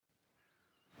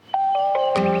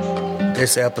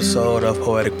This episode of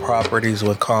Poetic Properties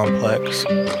with Complex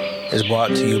is brought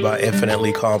to you by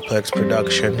Infinitely Complex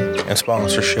Production and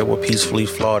sponsorship with Peacefully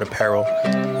Flawed Apparel,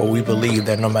 where we believe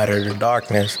that no matter the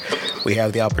darkness, we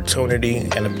have the opportunity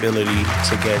and ability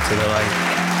to get to the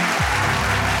light.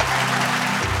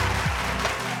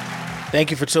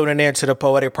 Thank you for tuning in to the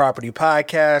Poetic Property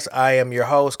Podcast. I am your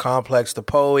host, Complex the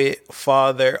Poet,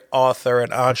 father, author,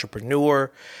 and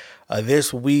entrepreneur.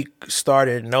 This week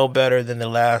started no better than the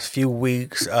last few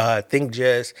weeks. I think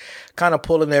just kind of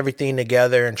pulling everything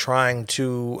together and trying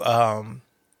to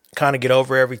kind of get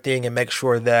over everything and make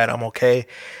sure that I'm okay.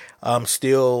 I'm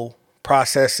still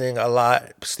processing a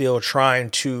lot, still trying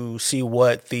to see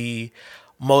what the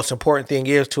most important thing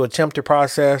is to attempt to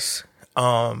process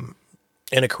in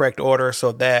the correct order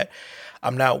so that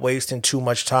I'm not wasting too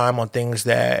much time on things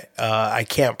that I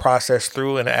can't process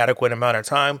through in an adequate amount of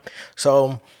time.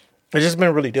 So it's just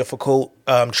been really difficult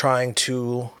trying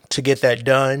to get that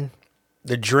done.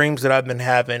 The dreams that I've been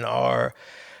having are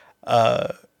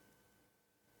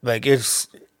like it's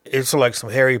like some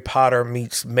Harry Potter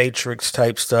meets Matrix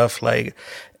type stuff. Like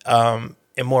and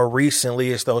more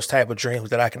recently, it's those type of dreams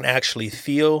that I can actually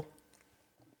feel,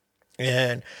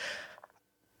 and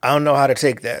I don't know how to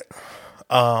take that.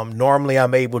 Normally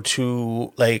I'm able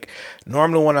to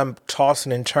normally when I'm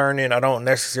tossing and turning, I don't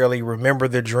necessarily remember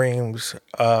the dreams.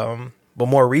 But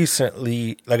more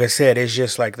recently, like I said, it's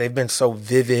just like they've been so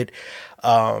vivid,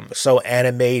 so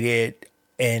animated,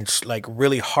 and like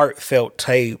really heartfelt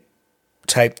type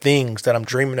things that I'm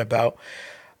dreaming about.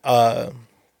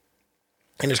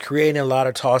 And it's creating a lot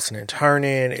of tossing and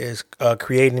turning. It's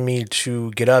creating me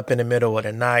to get up in the middle of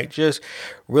the night, just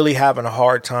really having a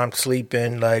hard time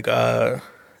sleeping. Like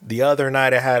the other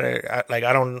night,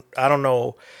 I don't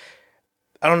know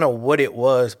what it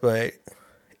was, but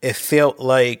it felt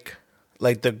like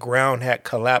the ground had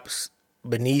collapsed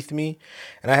beneath me,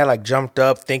 and I had like jumped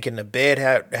up thinking the bed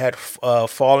had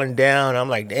fallen down. I'm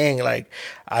like, dang, like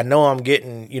I know I'm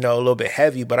getting a little bit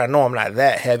heavy, but I know I'm not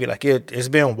that heavy. Like it's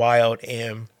been wild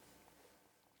and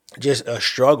just a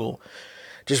struggle,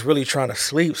 just really trying to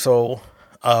sleep. So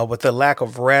with the lack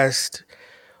of rest,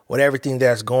 with everything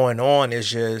that's going on, is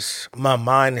just my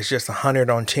mind is just 100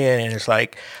 on 10, and it's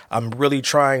like I'm really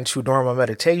trying to, during my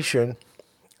meditation,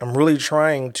 I'm really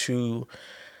trying to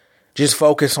just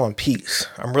focus on peace.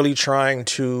 I'm really trying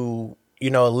to,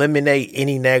 eliminate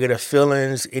any negative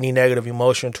feelings, any negative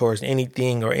emotion towards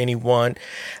anything or anyone.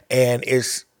 And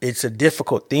it's a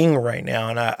difficult thing right now.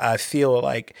 And I feel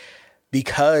like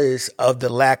because of the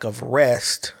lack of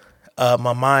rest,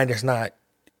 my mind is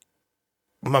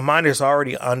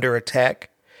already under attack.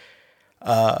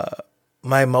 My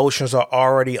emotions are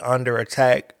already under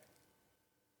attack.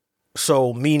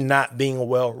 So me not being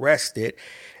well rested,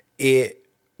 it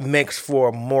makes for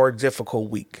a more difficult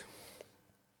week.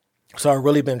 So I've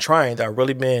really been trying. I've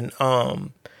really been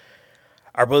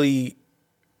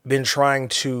trying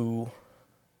to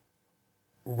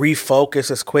refocus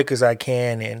as quick as I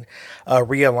can and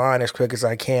realign as quick as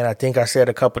I can. I think I said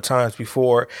a couple times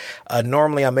before,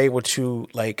 normally I'm able to,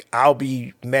 I'll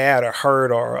be mad or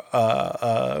hurt or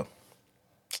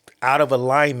out of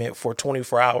alignment for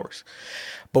 24 hours.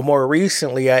 But more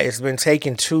recently, it's been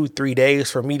taking 2-3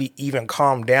 days for me to even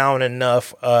calm down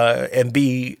enough and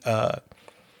be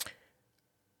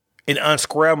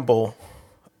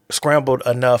scrambled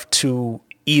enough to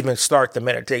even start the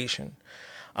meditation.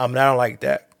 And I don't like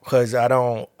that because I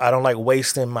don't like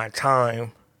wasting my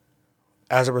time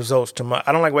as a result to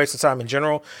I don't like wasting time in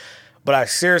general, but I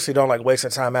seriously don't like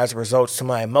wasting time as a result to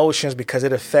my emotions, because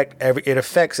it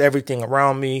affects everything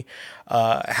around me,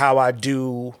 how I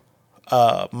do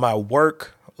my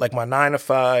work, like my 9 to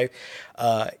 5.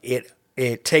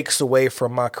 It takes away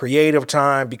from my creative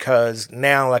time, because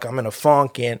now like I'm in a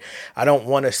funk and I don't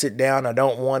want to sit down. I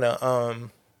don't want to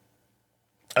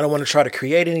try to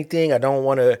create anything. I don't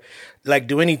want to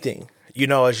do anything.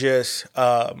 It's just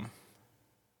a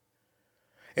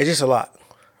lot,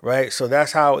 right? So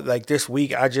that's how this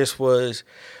week I just was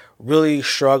really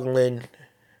struggling.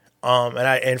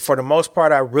 And for the most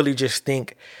part, I really just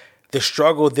think the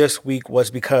struggle this week was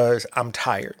because I'm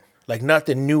tired. Like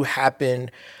nothing new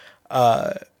happened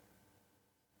that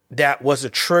was a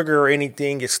trigger or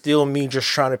anything. It's still me just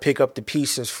trying to pick up the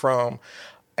pieces from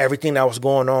everything that was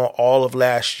going on all of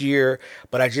last year.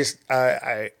 But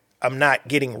I'm not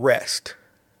getting rest.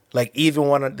 Like even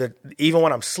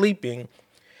when I'm sleeping,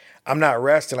 I'm not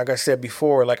resting. Like I said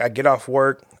before, I get off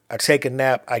work, I take a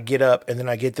nap, I get up, and then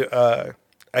I get the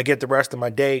rest of my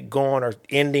day going or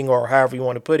ending or however you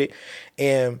want to put it.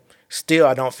 And still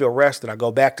I don't feel rested. I go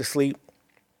back to sleep,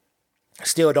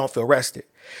 still don't feel rested.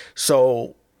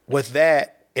 So with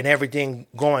that and everything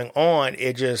going on,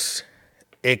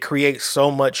 it creates so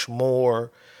much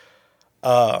more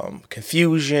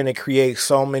confusion. It creates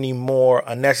so many more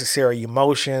unnecessary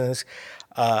emotions.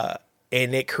 And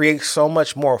it creates so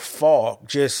much more fog,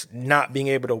 just not being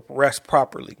able to rest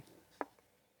properly.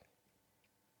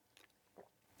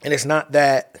 And it's not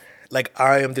that like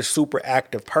I am this super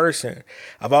active person.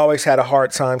 I've always had a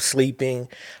hard time sleeping.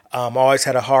 Always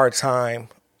had a hard time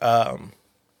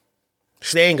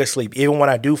staying asleep, even when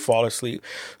I do fall asleep.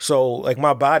 So like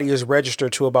my body is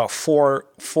registered to about 4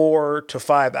 to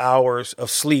 5 hours of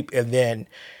sleep. And then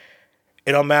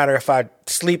it don't matter if I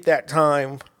sleep that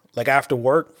time, like after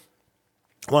work,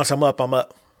 once I'm up.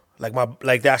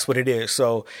 Like that's what it is.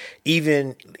 So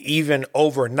even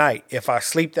overnight, if I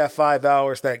sleep that 5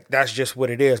 hours, that's just what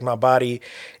it is. My body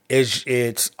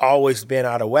it's always been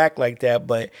out of whack like that.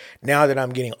 But now that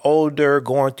I'm getting older,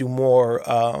 going through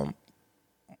more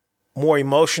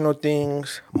emotional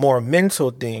things, more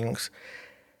mental things,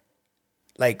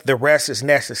 like the rest is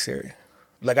necessary.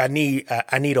 Like I need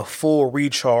a full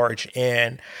recharge,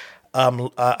 and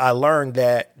I learned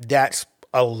that that's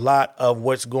a lot of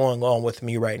what's going on with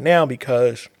me right now,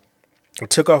 because I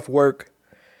took off work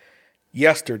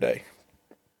yesterday.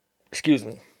 Excuse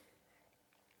me.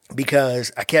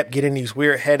 Because I kept getting these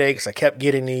weird headaches. I kept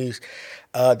getting this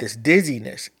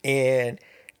dizziness, and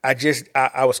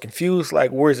I was confused.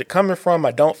 Like, where is it coming from?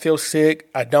 I don't feel sick.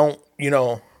 I don't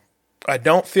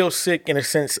feel sick in a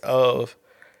sense of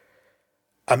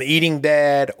I'm eating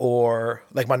bad, or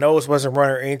like my nose wasn't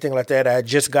running or anything like that. I had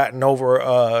just gotten over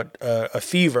a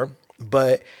fever,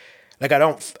 but like I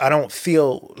don't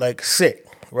feel like sick,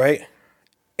 right?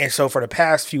 And so for the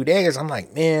past few days, I'm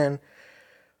like, man,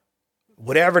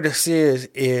 whatever this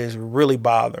is really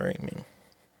bothering me.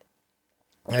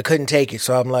 I couldn't take it,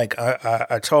 so I'm like,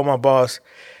 I told my boss,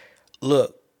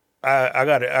 look, I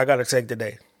gotta take the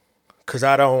day, because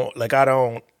I don't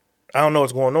know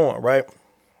what's going on, right?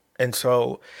 And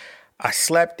so I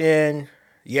slept in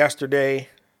yesterday,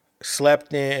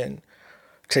 slept in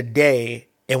today,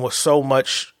 and was so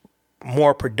much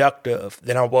more productive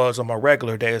than I was on my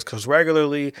regular days. Because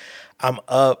regularly I'm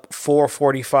up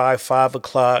 4:45, 5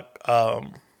 o'clock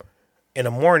in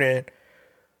the morning,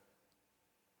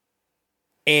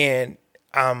 and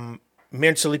I'm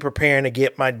mentally preparing to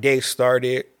get my day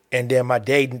started. And then my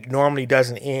day normally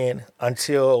doesn't end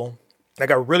until,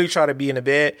 like, I really try to be in the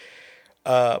bed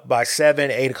by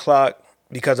 7, 8 o'clock,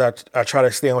 because I try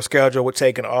to stay on schedule with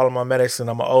taking all of my medicine.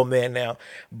 I'm an old man now,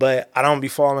 but I don't be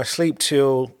falling asleep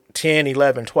till 10,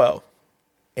 11, 12.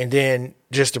 And then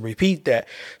just to repeat that.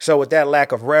 So with that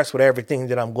lack of rest, with everything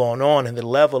that I'm going on, and the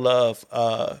level of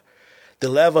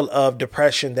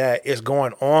depression that is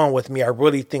going on with me, I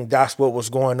really think that's what was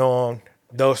going on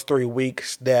those 3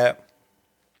 weeks, that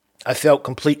I felt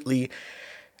completely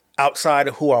outside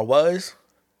of who I was.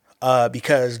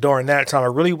 Because during that time, I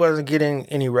really wasn't getting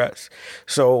any rest.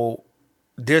 So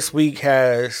this week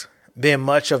has been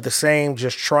much of the same,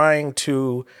 just trying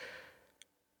to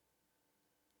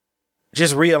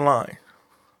just realign,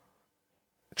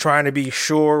 trying to be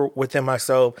sure within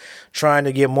myself, trying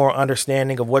to get more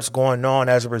understanding of what's going on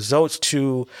as a result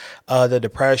to the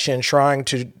depression, trying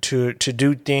to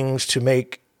do things to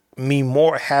make me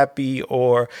more happy,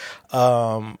 or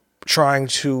trying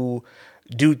to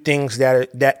do things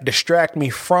that distract me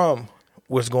from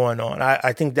what's going on.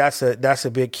 I think that's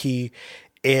a big key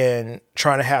in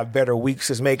trying to have better weeks,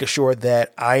 is making sure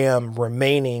that I am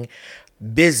remaining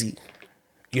busy.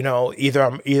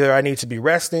 Either I need to be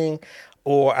resting,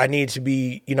 or I need to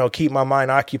be, keep my mind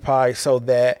occupied, so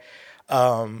that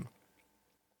I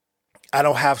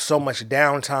don't have so much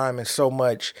downtime and so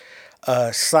much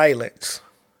silence.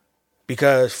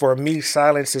 Because for me,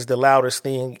 silence is the loudest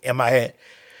thing in my head.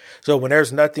 So when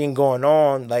there's nothing going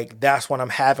on, like, that's when I'm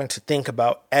having to think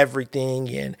about everything,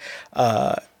 and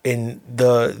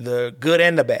the good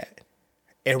and the bad.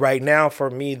 And right now,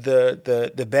 for me,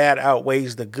 the bad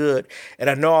outweighs the good. And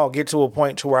I know I'll get to a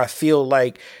point to where I feel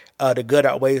like the good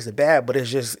outweighs the bad, but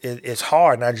it's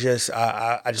hard. And I just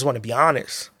want to be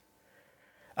honest.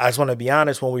 I just want to be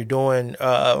honest when we're doing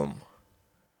our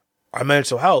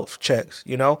mental health checks.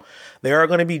 There are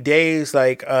going to be days,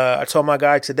 like I told my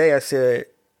guy today, I said,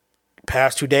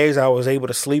 past 2 days, I was able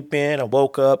to sleep in. I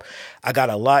woke up. I got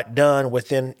a lot done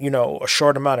within, a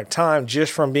short amount of time,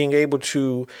 just from being able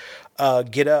to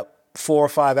get up 4 or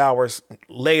 5 hours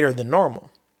later than normal.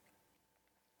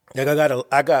 Like,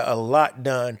 I got a lot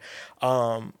done.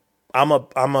 I'm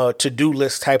a to-do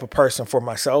list type of person for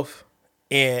myself,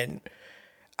 and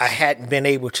I hadn't been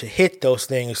able to hit those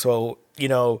things. So,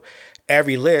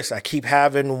 every list, I keep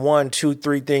having 1, 2,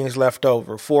 3 things left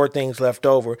over, 4 things left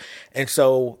over. And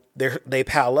so they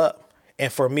pile up.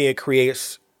 And for me, it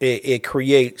creates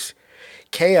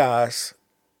chaos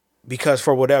because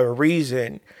for whatever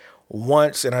reason,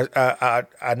 once, and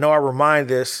I know I remind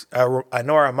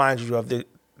you of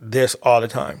this all the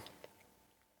time.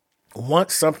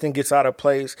 Once something gets out of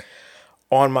place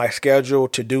on my schedule,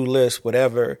 to-do list,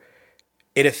 whatever,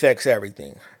 it affects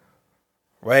everything.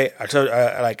 Right? I told you,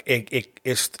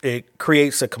 it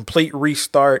creates a complete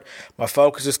restart. My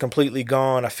focus is completely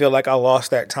gone. I feel like I lost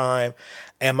that time.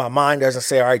 And my mind doesn't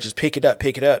say, all right, just pick it up.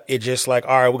 It's just like,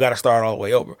 all right, we got to start all the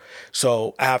way over.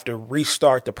 So I have to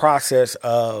restart the process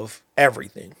of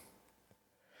everything.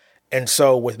 And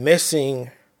so with missing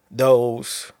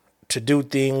those to do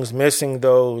things, missing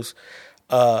those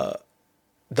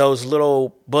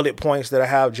little bullet points that I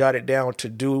have jotted down to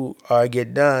do or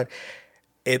get done,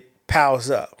 it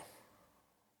piles up.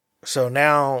 So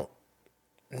now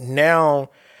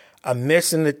I'm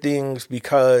missing the things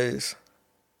because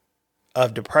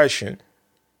of depression.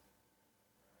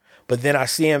 But then I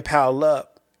see him pile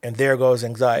up, and there goes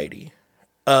anxiety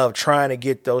of trying to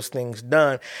get those things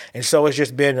done. And so it's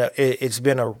just been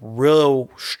a real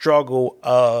struggle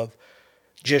of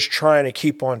just trying to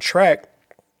keep on track.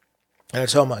 And I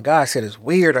told my guy, I said, it's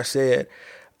weird. I said,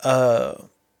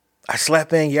 I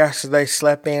slept in yesterday,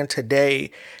 slept in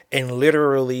today, and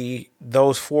literally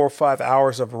those 4 or 5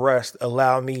 hours of rest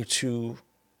allow me to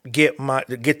get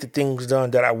the things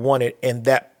done that I wanted in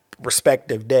that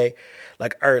respective day,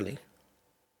 like early.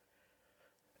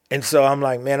 And so I'm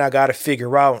like, man, I got to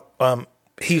figure out.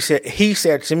 He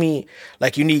said to me,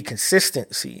 like, you need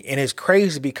consistency. And it's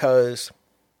crazy because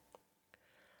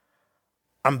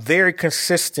I'm very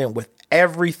consistent with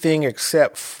everything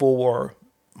except for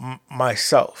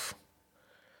myself.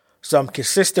 So I'm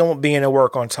consistent with being at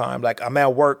work on time. Like, I'm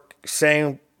at work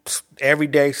every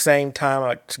day, same time.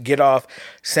 I get off,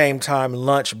 same time,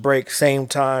 lunch break, same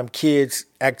time, kids,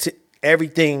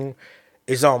 everything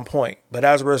is on point. But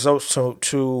as a result,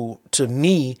 to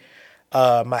me,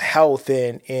 my health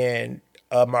and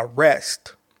my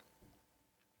rest,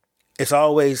 it's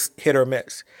always hit or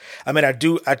miss. I mean,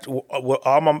 with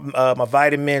all my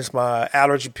vitamins, my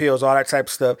allergy pills, all that type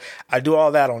of stuff, I do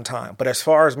all that on time. But as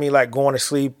far as me like going to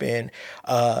sleep and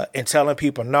telling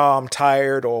people, no, I'm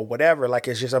tired or whatever, like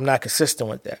it's just, I'm not consistent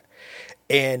with that.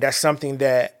 And that's something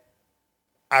that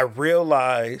I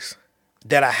realize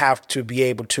that I have to be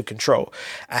able to control.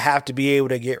 I have to be able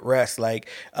to get rest. Like,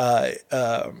 I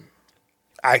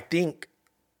think,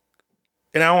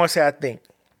 and I don't want to say I think,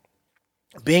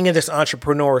 being in this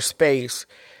entrepreneur space,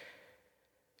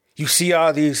 you see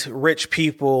all these rich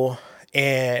people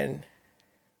and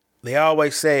they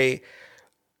always say,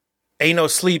 ain't no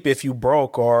sleep if you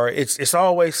broke, or it's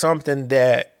always something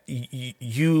that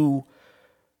you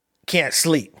can't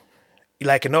sleep.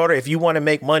 Like, if you want to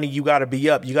make money, you got to be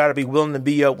up. You got to be willing to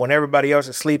be up when everybody else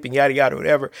is sleeping, yada, yada,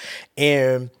 whatever.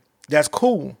 And that's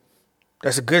cool.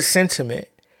 That's a good sentiment.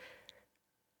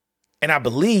 And I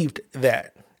believed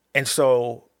that. And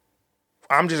so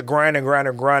I'm just grinding,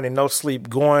 no sleep,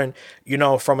 going,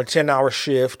 from a 10-hour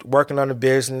shift, working on the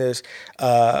business,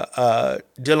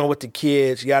 dealing with the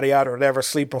kids, yada, yada, whatever,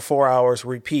 sleeping 4 hours,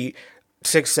 repeat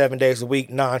 6-7 days a week,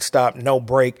 nonstop, no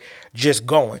break, just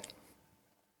going.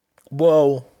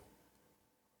 Well,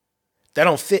 that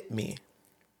don't fit me.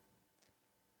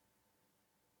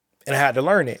 And I had to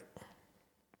learn it.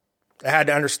 I had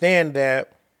to understand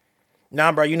that,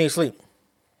 nah, bro, you need sleep.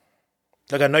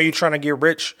 Like, I know you're trying to get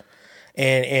rich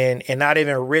and not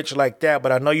even rich like that,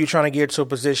 but I know you're trying to get to a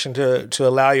position to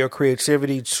allow your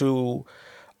creativity to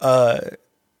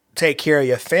take care of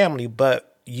your family, but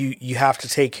you have to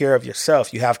take care of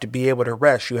yourself. You have to be able to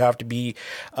rest. You have to be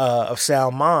of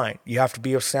sound mind. You have to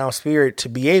be of sound spirit to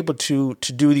be able to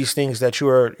do these things that you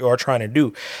are trying to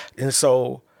do. And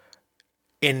so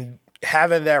in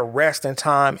having that rest and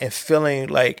time and feeling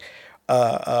like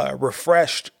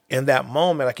refreshed in that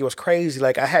moment, like, it was crazy.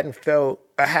 Like, I haven't felt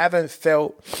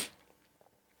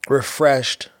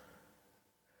refreshed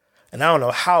and I don't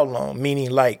know how long,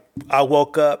 meaning like I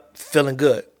woke up feeling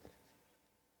good.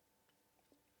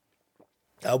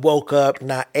 I woke up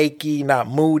not achy, not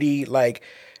moody. Like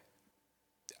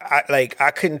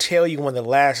I couldn't tell you when the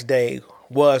last day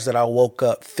was that I woke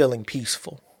up feeling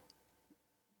peaceful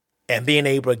and being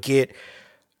able to get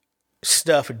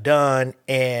stuff done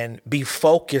and be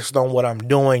focused on what I'm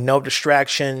doing. No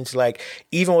distractions, like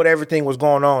even with everything was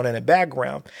going on in the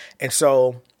background. And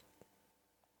so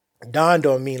dawned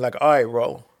on me like, all right,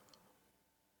 Ro,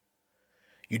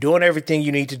 you're doing everything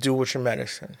you need to do with your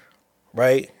medicine,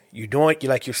 right?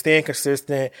 You're staying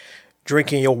consistent.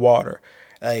 drinking your water.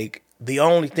 Like, the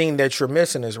only thing that you're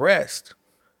missing is rest.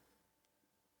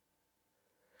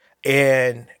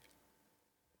 And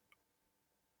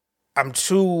I'm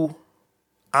too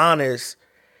honest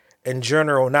in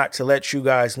general not to let you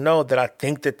guys know that I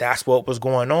think that that's what was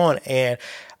going on. And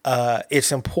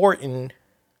it's important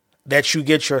that you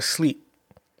get your sleep,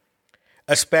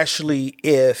 especially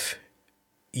if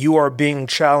you are being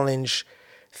challenged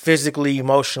physically,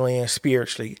 emotionally, and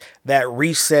spiritually. That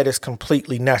reset is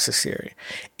completely necessary.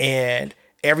 And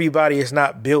everybody is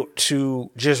not built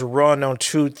to just run on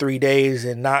 2-3 days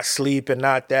and not sleep and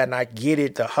not that. And I get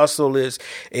it. The hustle is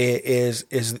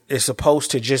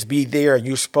supposed to just be there.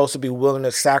 You're supposed to be willing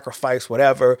to sacrifice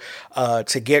whatever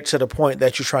to get to the point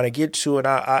that you're trying to get to. And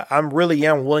I'm really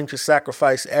am willing to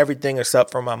sacrifice everything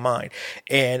except for my mind.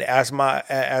 And as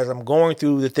I'm going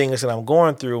through the things that I'm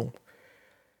going through,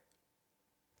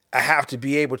 I have to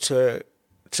be able to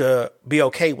be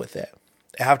okay with that.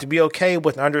 I have to be okay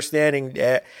with understanding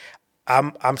that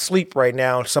I'm asleep right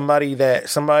now. Somebody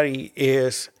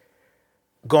is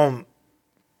going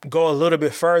to go a little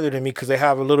bit further than me because they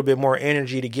have a little bit more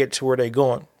energy to get to where they're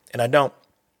going, and I don't.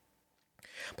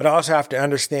 But I also have to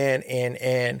understand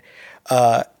and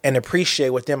appreciate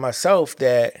within myself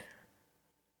that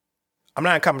I'm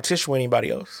not in competition with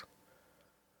anybody else.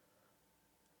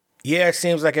 Yeah, it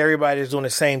seems like everybody is doing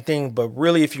the same thing, but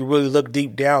really, if you really look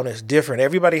deep down, it's different.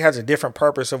 Everybody has a different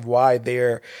purpose of why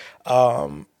they're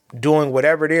doing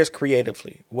whatever it is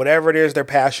creatively, whatever it is their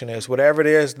passion is, whatever it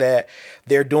is that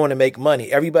they're doing to make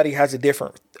money. Everybody has a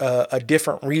different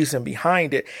reason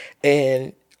behind it.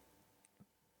 And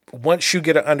once you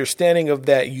get an understanding of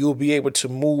that, you'll be able to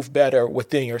move better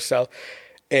within yourself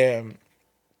and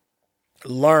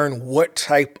learn what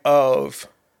type of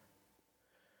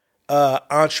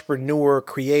entrepreneur,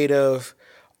 creative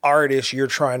artist you're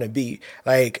trying to be.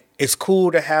 Like, it's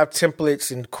cool to have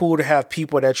templates and cool to have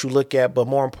people that you look at, but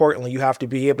more importantly, you have to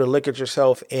be able to look at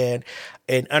yourself and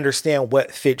understand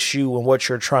what fits you and what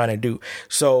you're trying to do.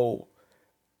 So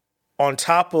on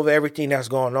top of everything that's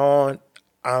going on,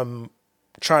 I'm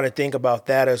trying to think about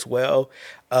that as well.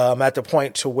 At the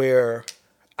point to where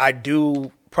I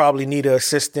do probably need an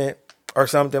assistant or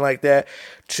something like that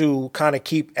to kind of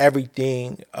keep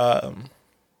everything in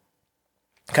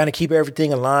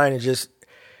line and just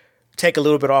take a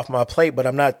little bit off my plate. But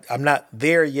I'm not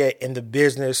there yet in the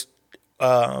business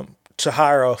to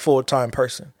hire a full-time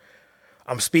person.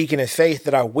 I'm speaking in faith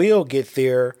that I will get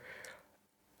there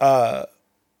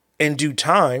in due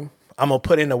time. I'm gonna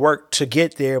put in the work to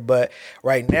get there, but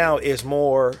right now it's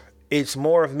more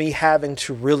of me having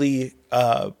to really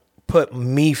put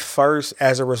me first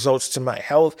as a result to my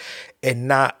health and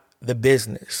not the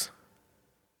business.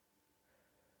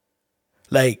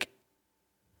 Like,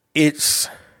 it's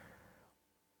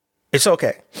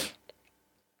okay.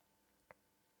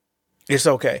 It's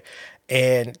okay.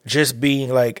 And just being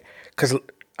like, because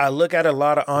I look at a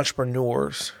lot of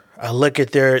entrepreneurs, I look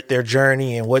at their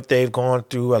journey and what they've gone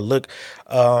through. I look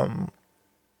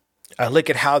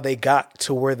at how they got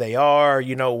to where they are,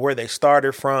 you know, where they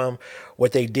started from,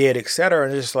 what they did, etc.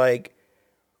 And it's like,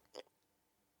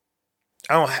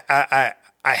 I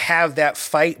have that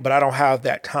fight, but I don't have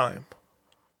that time.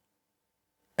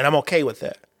 And I'm okay with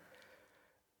that.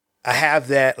 I have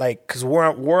that, like, because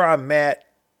where I'm at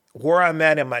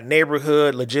in my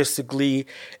neighborhood, logistically,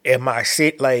 in my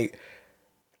city, like,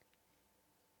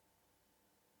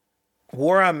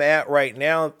 where I'm at right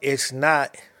now, it's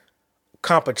not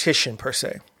competition per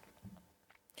se.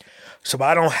 So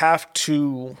I don't have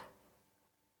to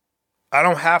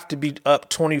be up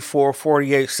 24,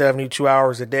 48, 72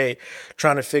 hours a day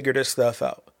trying to figure this stuff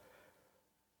out.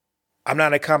 I'm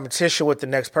not in competition with the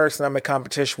next person. I'm in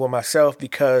competition with myself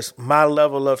because my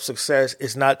level of success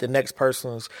is not the next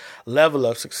person's level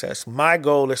of success. My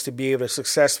goal is to be able to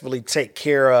successfully take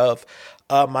care of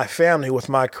my family with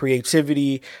my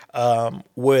creativity,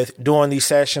 with doing these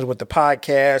sessions with the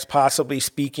podcast, possibly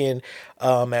speaking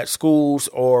at schools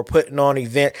or putting on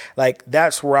events. Like,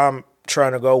 that's where I'm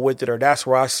trying to go with it, or that's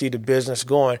where I see the business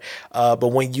going. But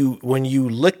when you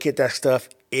look at that stuff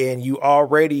and you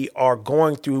already are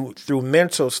going through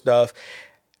mental stuff,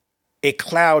 it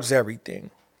clouds everything.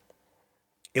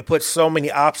 It puts so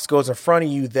many obstacles in front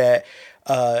of you that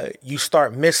you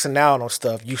start missing out on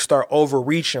stuff. You start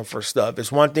overreaching for stuff. It's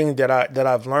one thing that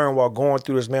I've learned while going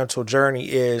through this mental journey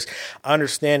is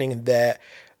understanding that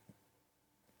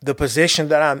the position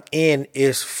that I'm in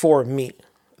is for me.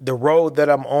 The road that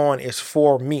I'm on is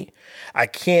for me. I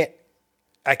can't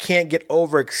get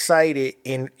overexcited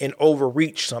and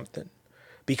overreach something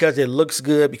because it looks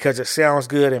good, because it sounds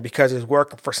good, and because it's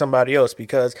working for somebody else,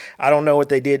 because I don't know what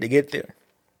they did to get there.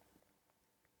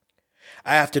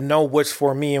 I have to know what's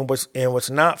for me and what's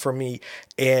not for me.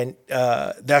 And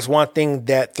that's one thing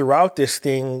that throughout this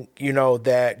thing,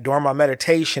 that during my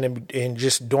meditation and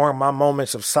just during my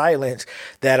moments of silence,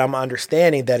 that I'm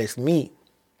understanding that it's me.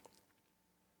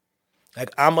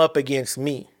 Like, I'm up against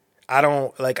me. I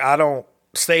don't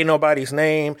say nobody's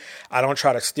name. I don't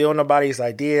try to steal nobody's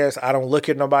ideas. I don't look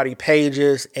at nobody's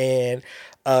pages and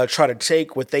try to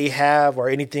take what they have or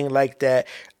anything like that.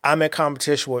 I'm in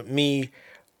competition with me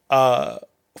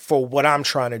for what I'm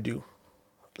trying to do.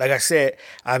 Like I said,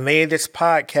 I made this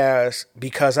podcast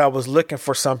because I was looking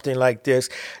for something like this,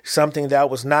 something that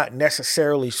was not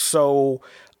necessarily so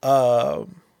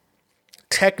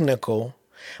technical,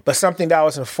 but something that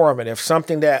was informative,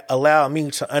 something that allowed me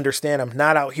to understand I'm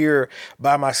not out here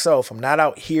by myself. I'm not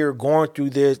out here going through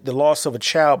the loss of a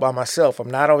child by myself. I'm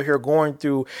not out here going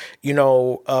through,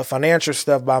 financial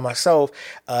stuff by myself,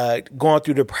 going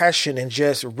through depression and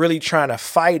just really trying to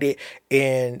fight it.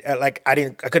 And I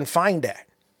couldn't find that.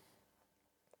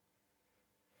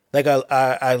 Like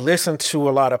I listen to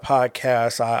a lot of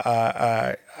podcasts.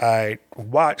 I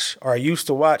watch, or I used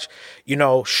to watch,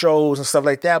 shows and stuff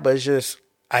like that. But it's just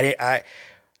I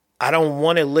don't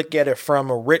want to look at it from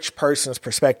a rich person's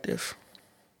perspective.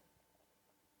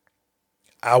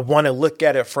 I want to look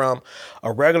at it from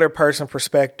a regular person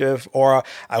perspective, or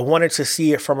I wanted to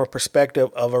see it from a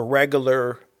perspective of a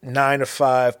regular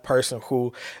 9-to-5 person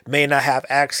who may not have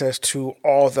access to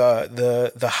all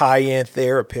the high end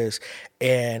therapists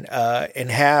and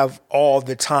have all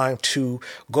the time to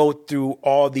go through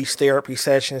all these therapy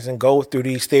sessions and go through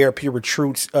these therapy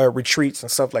retreats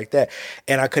and stuff like that.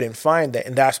 And I couldn't find that.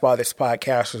 And that's why this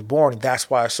podcast was born. And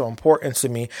that's why it's so important to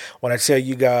me when I tell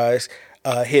you guys,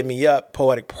 hit me up,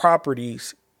 Poetic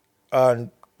Properties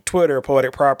on Twitter,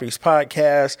 Poetic Properties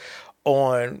Podcast,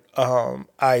 on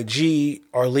IG,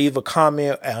 or leave a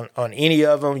comment on any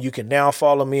of them. You can now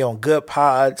follow me on Good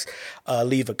Pods.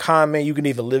 Leave a comment. You can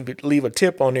even leave a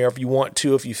tip on there if you want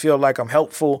to, if you feel like I'm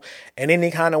helpful in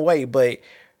any kind of way. But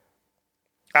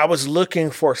I was looking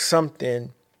for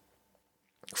something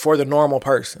for the normal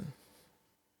person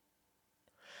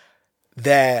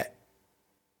that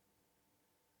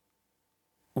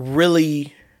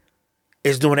really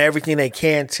is doing everything they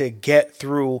can to get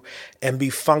through and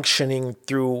be functioning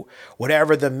through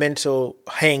whatever the mental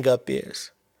hang up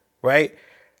is, right?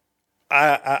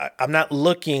 I'm not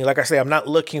looking, like I say, I'm not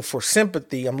looking for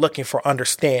sympathy. I'm looking for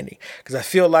understanding, because I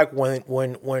feel like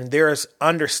when there's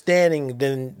understanding,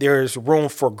 then there's room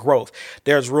for growth.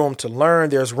 There's room to learn.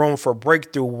 There's room for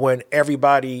breakthrough when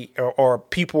everybody or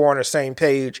people are on the same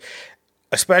page,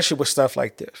 especially with stuff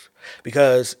like this.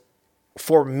 Because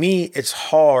for me, it's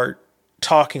hard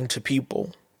talking to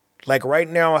people. Like right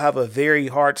now, I have a very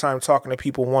hard time talking to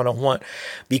people one-on-one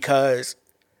because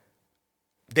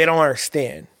they don't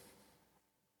understand.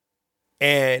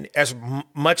 And as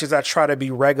much as I try to be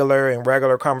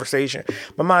regular conversation,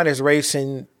 my mind is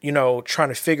racing, trying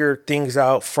to figure things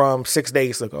out from 6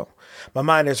 days ago. My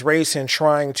mind is racing,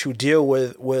 trying to deal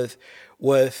with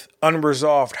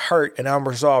unresolved hurt and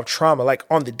unresolved trauma, like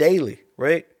on the daily,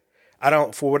 right?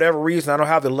 For whatever reason, I don't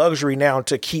have the luxury now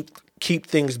to keep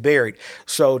things buried.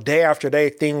 So day after day,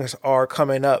 things are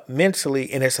coming up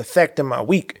mentally, and it's affecting my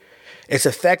week. It's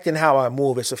affecting how I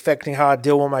move. It's affecting how I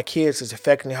deal with my kids. It's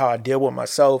affecting how I deal with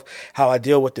myself, how I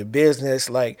deal with the business.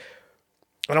 Like,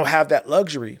 I don't have that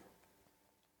luxury.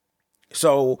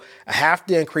 So I have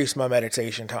to increase my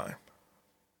meditation time.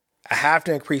 I have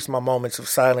to increase my moments of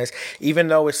silence, even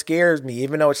though it scares me,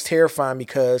 even though it's terrifying,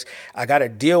 because I got to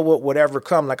deal with whatever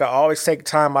comes. Like, I always take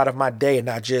time out of my day, and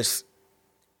I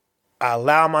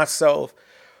allow myself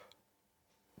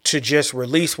to just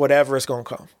release whatever is going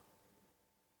to come.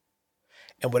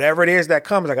 And whatever it is that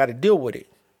comes, I got to deal with it.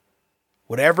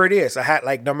 Whatever it is,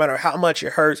 no matter how much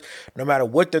it hurts, no matter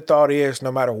what the thought is,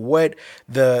 no matter what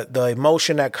the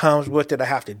emotion that comes with it, I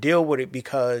have to deal with it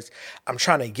because I'm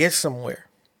trying to get somewhere.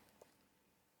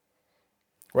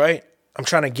 Right? I'm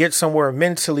trying to get somewhere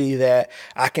mentally that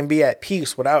I can be at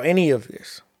peace without any of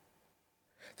this.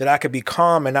 That I could be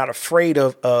calm and not afraid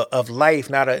of life,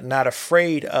 not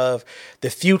afraid of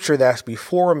the future that's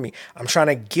before me. I'm trying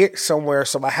to get somewhere,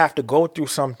 so I have to go through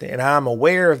something, and I'm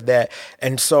aware of that.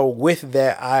 And so with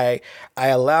that, I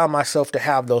allow myself to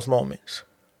have those moments.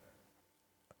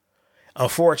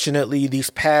 Unfortunately, these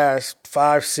past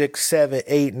 5, 6, 7,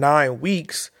 8, 9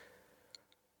 weeks,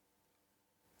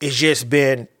 it's just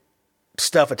been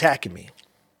stuff attacking me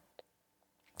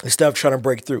and stuff trying to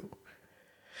break through.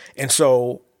 And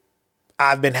so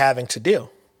I've been having to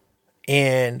deal,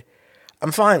 and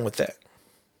I'm fine with that.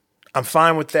 I'm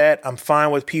fine with that. I'm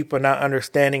fine with people not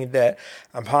understanding that.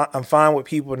 I'm fine with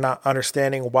people not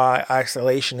understanding why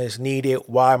isolation is needed,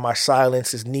 why my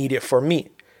silence is needed for me.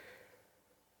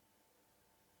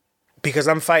 Because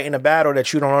I'm fighting a battle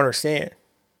that you don't understand.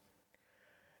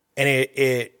 And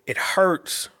it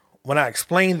hurts when I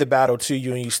explain the battle to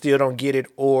you and you still don't get it,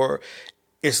 or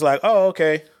it's like, oh,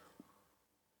 okay.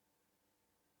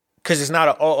 Because it's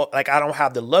not like I don't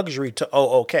have the luxury to,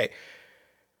 okay.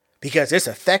 Because it's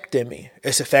affecting me.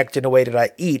 It's affecting the way that I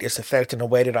eat. It's affecting the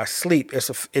way that I sleep.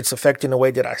 It's affecting the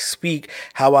way that I speak,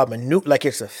 how I maneuver. Like,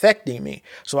 it's affecting me.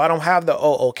 So I don't have the,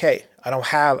 okay.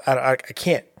 I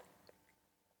can't.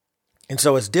 And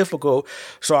so it's difficult.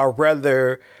 So I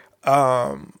rather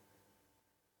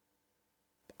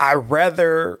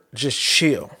just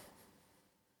chill.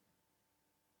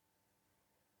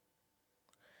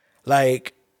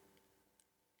 Like,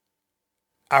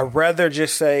 I'd rather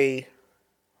just say,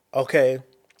 okay,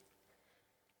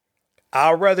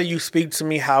 I'd rather you speak to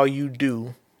me how you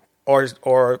do,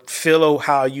 or feel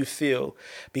how you feel,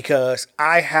 because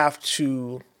I have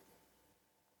to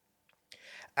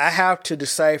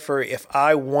decipher if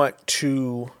I want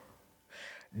to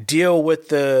deal with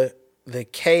the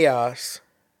chaos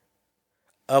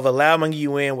of allowing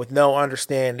you in with no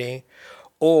understanding,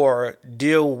 or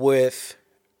deal with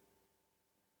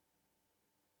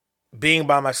being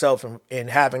by myself and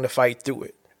having to fight through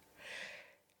it.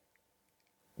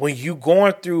 When you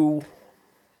going through,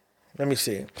 let me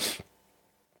see.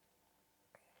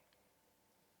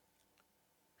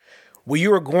 When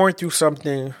you are going through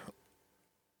something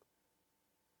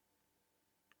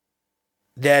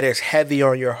that is heavy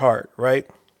on your heart, right?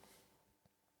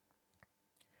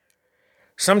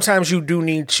 Sometimes you do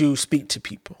need to speak to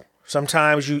people.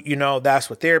 Sometimes you know, that's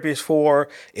what therapy is for.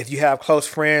 If you have close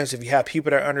friends, if you have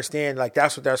people that understand, like,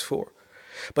 that's what that's for.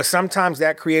 But sometimes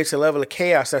that creates a level of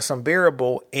chaos that's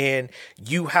unbearable. And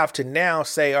you have to now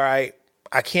say, all right,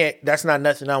 I can't, that's not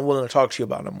nothing I'm willing to talk to you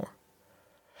about no more.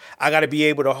 I got to be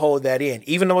able to hold that in,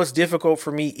 even though it's difficult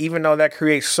for me, even though that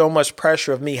creates so much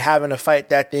pressure of me having to fight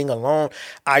that thing alone.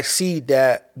 I see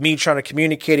that me trying to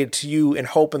communicate it to you and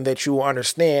hoping that you will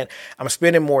understand. I'm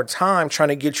spending more time trying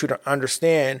to get you to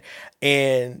understand.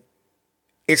 And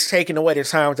it's taking away the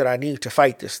time that I need to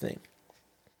fight this thing.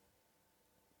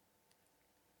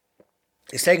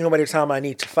 It's taking away the time I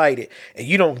need to fight it. And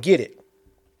you don't get it.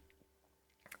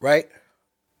 Right?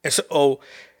 And so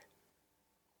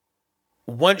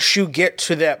once you get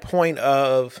to that point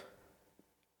of,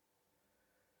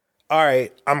 all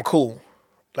right, I'm cool.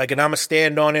 Like, and I'm going to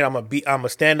stand on it. I'm going to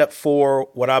stand up for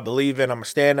what I believe in. I'm going to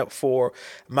stand up for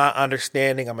my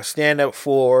understanding. I'm going to stand up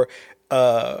for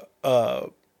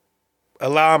allowing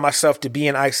myself to be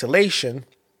in isolation.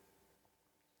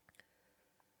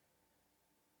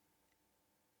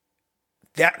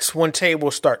 That's when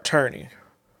tables start turning,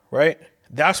 right?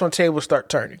 That's when tables start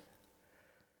turning.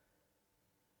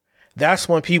 That's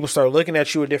when people start looking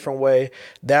at you a different way.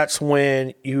 That's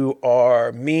when you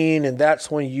are mean, and that's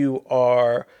when you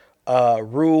are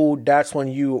rude. That's when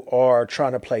you are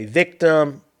trying to play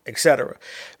victim, etc.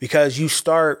 Because you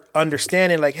start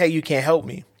understanding, like, hey, you can't help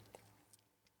me.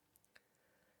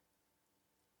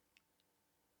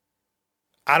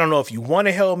 I don't know if you want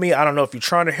to help me. I don't know if you're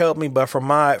trying to help me, but from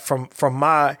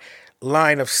my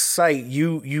line of sight,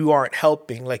 you aren't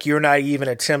helping. Like, you're not even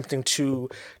attempting to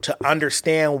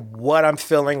understand what I'm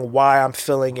feeling, why I'm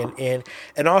feeling,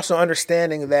 and also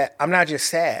understanding that I'm not just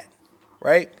sad,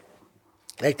 right?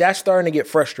 Like, that's starting to get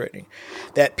frustrating.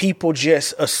 That people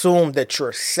just assume that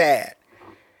you're sad,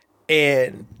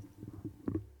 and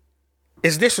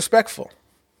it's disrespectful.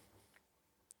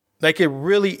 Like, it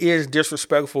really is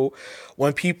disrespectful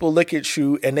when people look at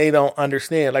you and they don't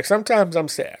understand. Like, sometimes I'm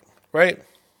sad, right?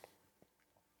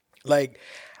 Like,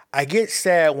 I get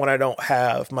sad when I don't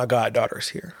have my goddaughters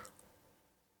here.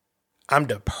 I'm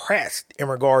depressed in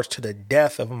regards to the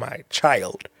death of my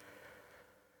child.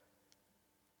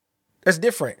 That's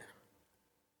different.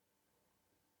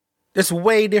 It's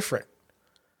way different.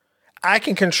 I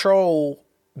can control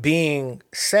being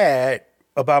sad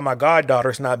about my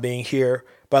goddaughters not being here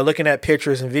by looking at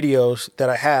pictures and videos that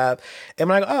I have.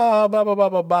 And I'm like, oh, blah, blah, blah,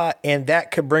 blah, blah. And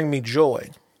that could bring me joy.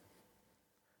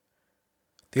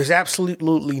 There's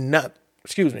absolutely nothing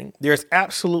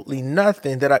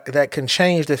that can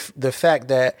change the fact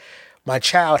that my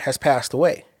child has passed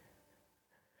away.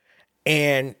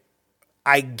 And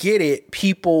I get it.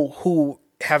 People who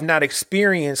have not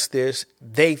experienced this,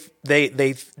 they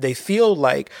feel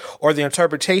like, or the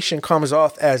interpretation comes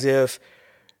off as if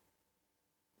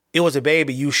it was a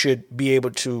baby, you should be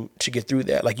able to get through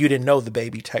that. Like, you didn't know the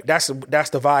baby type. That's the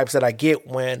vibes that I get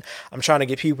when I'm trying to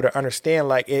get people to understand.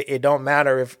 Like, it don't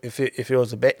matter if it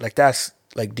was a baby. Like, that's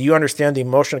like, do you understand the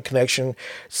emotional connection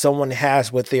someone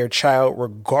has with their child,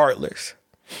 regardless?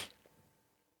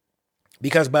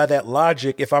 Because by that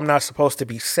logic, if I'm not supposed to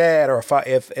be sad, or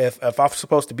if I'm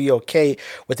supposed to be okay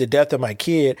with the death of my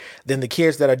kid, then the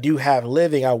kids that I do have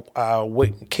living, I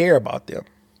wouldn't care about them.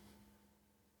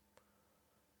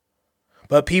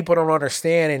 But people don't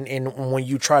understand, and when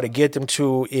you try to get them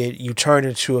to it, you turn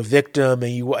into a victim,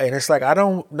 and it's like, I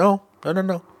don't know,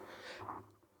 no.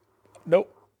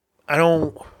 Nope. I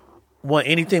don't want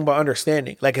anything but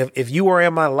understanding. Like, if you are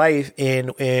in my life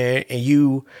and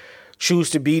you choose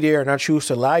to be there and I choose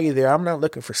to allow you there, I'm not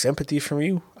looking for sympathy from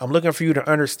you. I'm looking for you to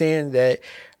understand that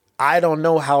I don't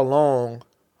know how long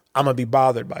I'm going to be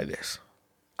bothered by this.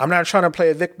 I'm not trying to play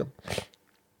a victim.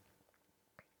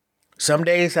 Some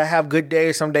days I have good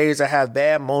days. Some days I have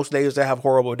bad. Most days I have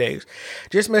horrible days.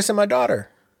 Just missing my daughter.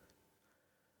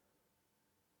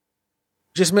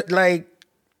 Like,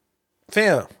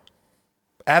 fam,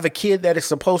 I have a kid that is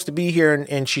supposed to be here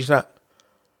and she's not.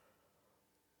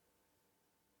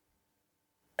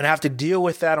 And I have to deal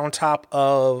with that on top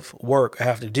of work. I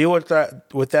have to deal with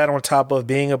that on top of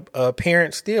being a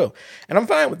parent still. And I'm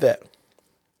fine with that.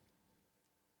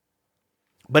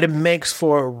 But it makes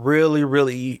for a really,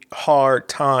 really hard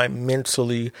time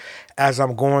mentally as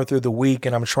I'm going through the week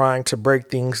and I'm trying to break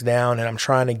things down and I'm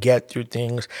trying to get through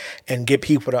things and get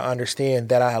people to understand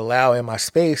that I allow in my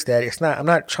space that I'm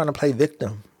not trying to play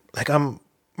victim. Like, I'm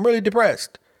really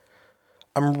depressed.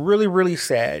 I'm really, really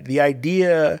sad. The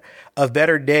idea of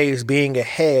better days being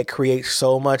ahead creates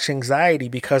so much anxiety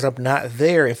because I'm not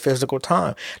there in physical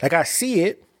time. Like, I see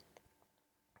it.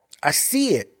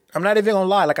 I'm not even gonna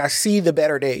lie. Like, I see the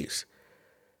better days.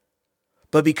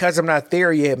 But because I'm not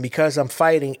there yet, and because I'm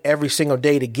fighting every single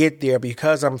day to get there,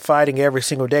 because I'm fighting every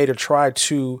single day to try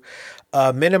to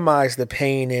minimize the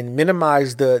pain and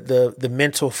minimize the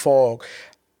mental fog,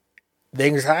 the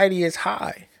anxiety is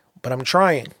high. But I'm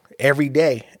trying every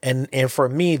day. And for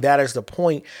me, that is the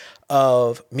point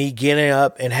of me getting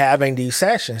up and having these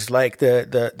sessions. Like,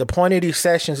 the point of these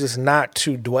sessions is not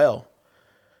to dwell.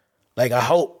 Like, I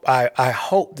hope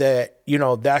that,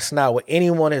 that's not what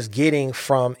anyone is getting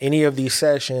from any of these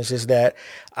sessions, is that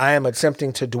I am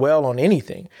attempting to dwell on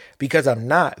anything, because I'm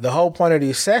not. The whole point of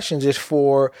these sessions is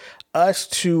for us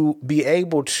to be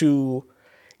able to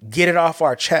get it off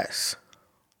our chest.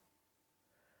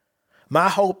 My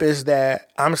hope is that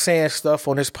I'm saying stuff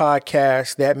on this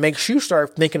podcast that makes you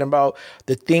start thinking about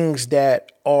the things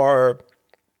that are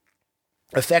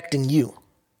affecting you.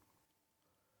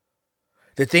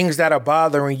 The things that are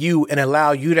bothering you, and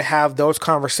allow you to have those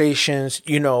conversations,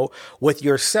 with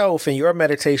yourself in your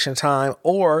meditation time,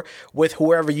 or with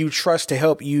whoever you trust to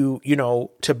help you,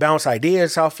 to bounce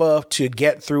ideas off of, to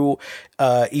get through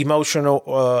emotional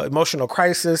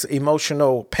crisis,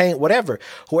 emotional pain, whatever,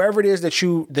 whoever it is that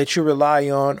you rely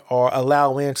on or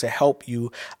allow in to help you.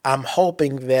 I'm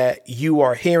hoping that you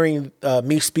are hearing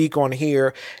me speak on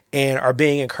here and are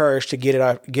being encouraged to get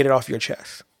it off your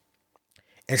chest.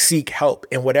 And seek help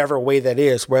in whatever way that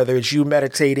is, whether it's you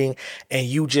meditating and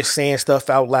you just saying stuff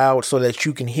out loud so that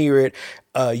you can hear it,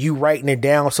 you writing it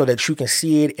down so that you can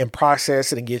see it and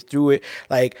process it and get through it.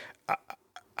 Like,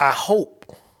 I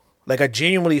hope, like, I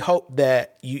genuinely hope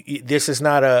that this is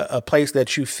not a place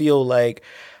that you feel like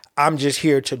I'm just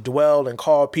here to dwell and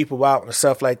call people out and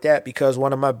stuff like that, because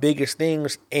one of my biggest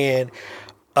things and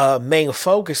main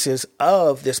focuses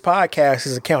of this podcast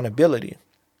is accountability,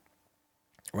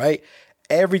 right?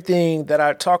 Everything that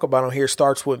I talk about on here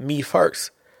starts with me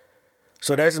first.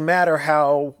 So it doesn't matter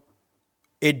how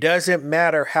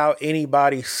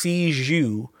anybody sees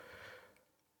you.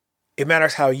 It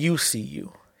matters how you see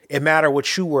you. It matters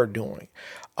what you are doing.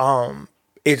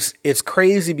 It's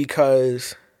crazy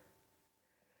because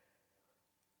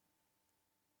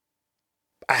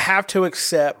I have to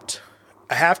accept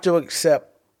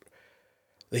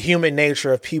the human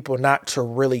nature of people not to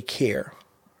really care,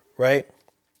 right?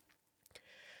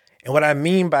 And what I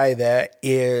mean by that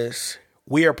is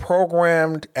we are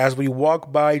programmed as we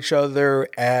walk by each other,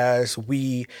 as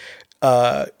we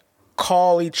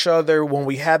call each other when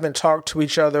we haven't talked to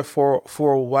each other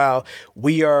for a while.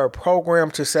 We are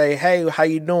programmed to say, hey, how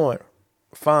you doing?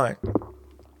 Fine.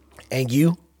 And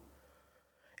you?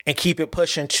 And keep it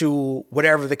pushing to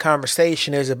whatever the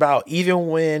conversation is about. Even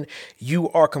when you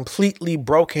are completely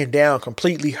broken down,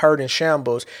 completely hurt in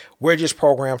shambles, we're just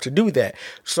programmed to do that.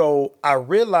 So I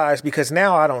realize, because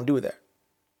now I don't do that.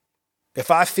 If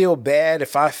I feel bad,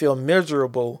 if I feel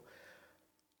miserable,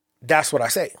 that's what I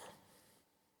say.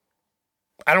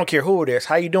 I don't care who it is.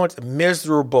 How you doing? It's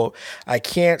miserable. I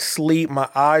can't sleep. My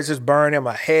eyes is burning.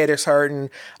 My head is hurting.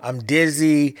 I'm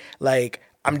dizzy. Like,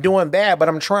 I'm doing bad, but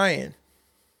I'm trying.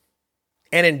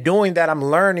 And in doing that, I'm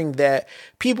learning that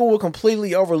people will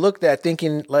completely overlook that,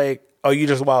 thinking like, oh, you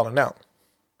just wilding out.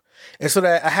 And so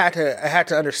that I had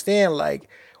to understand, like,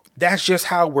 that's just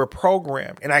how we're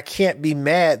programmed. And I can't be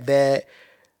mad that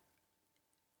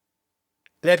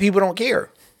people don't care.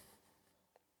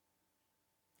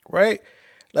 Right?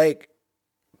 Like,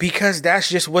 because that's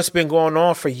just what's been going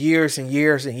on for years and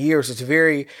years and years. It's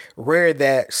very rare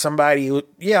that somebody,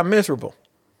 I'm miserable.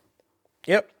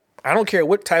 Yep. I don't care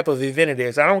what type of event it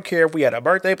is. I don't care if we had a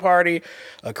birthday party,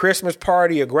 a Christmas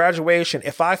party, a graduation.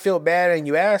 If I feel bad and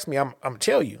you ask me, I'm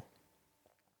tell you.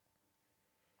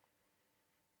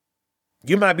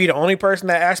 You might be the only person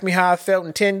that asked me how I felt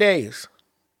in 10 days.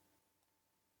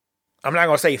 I'm not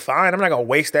going to say fine. I'm not going to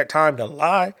waste that time to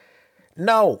lie.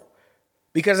 No.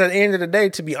 Because at the end of the day,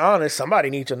 to be honest, somebody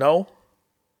needs to know.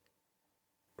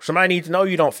 Somebody needs to know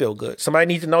you don't feel good. Somebody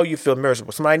needs to know you feel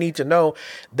miserable. Somebody needs to know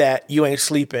that you ain't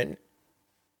sleeping.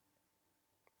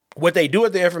 What they do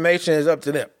with the information is up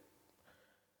to them.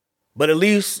 But at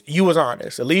least you was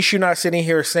honest. At least you're not sitting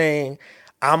here saying,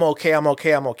 I'm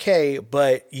okay.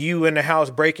 But you in the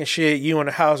house breaking shit. You in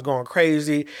the house going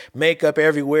crazy. Makeup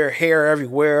everywhere. Hair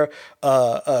everywhere.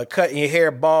 Cutting your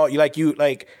hair bald.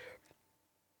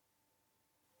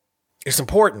 It's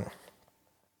important.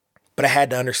 But I had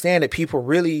to understand that people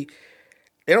really,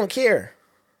 they don't care.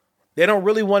 They don't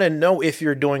really want to know if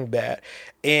you're doing bad.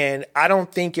 And I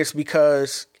don't think it's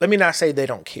because, let me not say they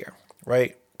don't care,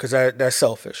 right? Because that's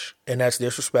selfish and that's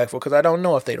disrespectful, because I don't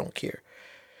know if they don't care.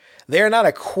 They're not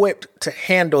equipped to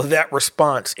handle that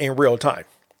response in real time.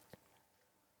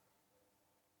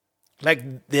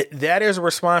 Like that is a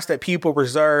response that people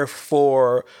reserve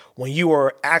for when you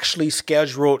are actually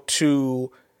scheduled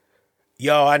to,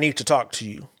 yo, I need to talk to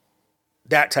you.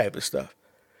 That type of stuff.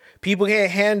 People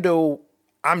can't handle,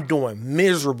 I'm doing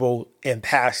miserable in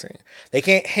passing. They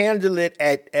can't handle it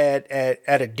at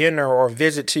a dinner or a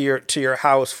visit to your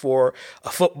house for a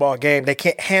football game. They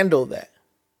can't handle that.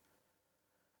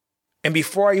 And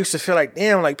before I used to feel like,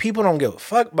 damn, like people don't give a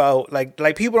fuck about,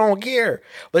 like people don't care.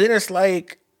 But then it's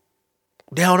like,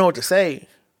 they don't know what to say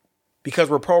because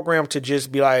we're programmed to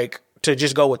just be like, to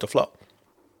just go with the flow.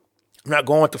 I'm not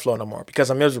going with the flow no more because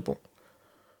I'm miserable.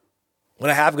 When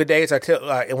I have good days,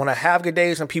 when I have good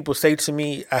days and people say to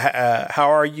me, how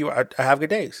are you? I have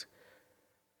good days.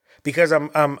 Because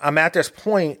I'm at this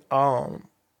point,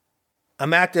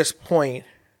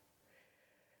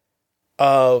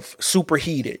 of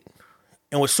superheated.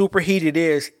 And what superheated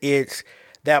is, it's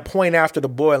that point after the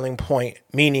boiling point,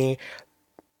 meaning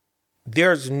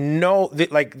there's no,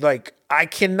 like I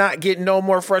cannot get no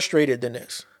more frustrated than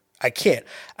this. I can't.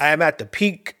 I am at the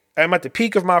peak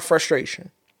of my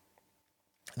frustration.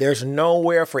 There's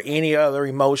nowhere for any other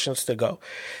emotions to go.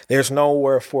 There's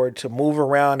nowhere for it to move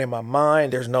around in my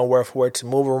mind. There's nowhere for it to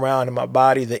move around in my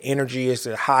body. The energy is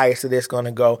the highest that it's going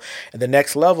to go. And the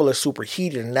next level is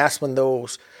superheated. And that's when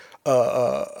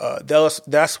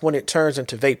that's when it turns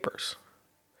into vapors.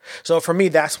 So for me,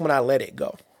 that's when I let it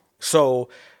go. So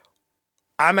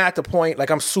I'm at the point, like,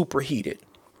 I'm superheated.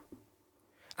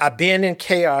 I've been in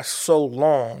chaos so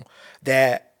long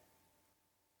that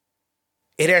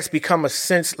it has become a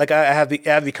sense, like I have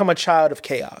become a child of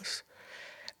chaos.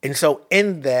 And so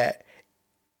in the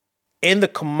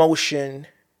commotion,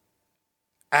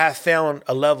 I have found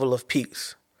a level of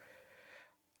peace.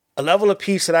 A level of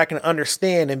peace that I can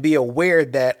understand and be aware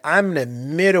that I'm in the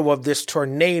middle of this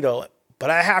tornado,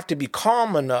 but I have to be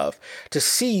calm enough to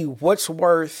see what's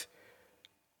worth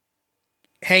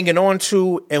hanging on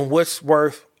to and what's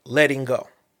worth letting go.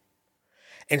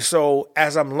 And so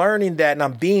as I'm learning that, and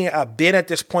I've been at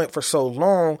this point for so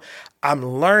long, I'm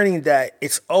learning that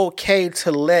it's okay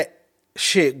to let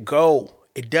shit go.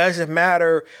 It doesn't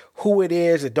matter who it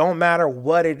is. It don't matter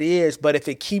what it is. But if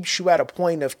it keeps you at a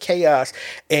point of chaos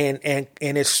and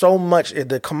it's so much,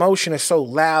 the commotion is so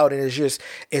loud and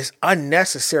it's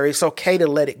unnecessary, it's okay to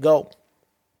let it go.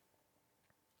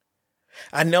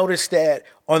 I noticed that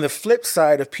on the flip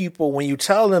side of people, when you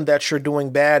tell them that you're doing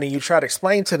bad and you try to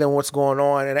explain to them what's going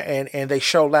on and they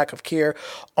show lack of care,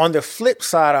 on the flip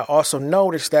side, I also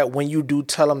noticed that when you do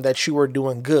tell them that you are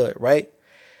doing good, right?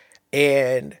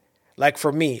 And like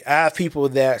for me, I have people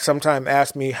that sometimes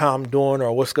ask me how I'm doing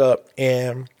or what's up.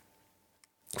 And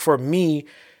for me,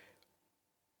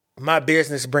 my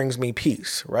business brings me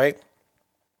peace, right?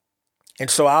 And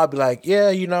so I'll be like,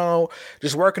 yeah,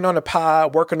 just working on the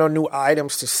pod, working on new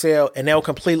items to sell, and they'll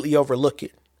completely overlook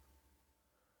it.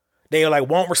 They like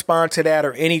won't respond to that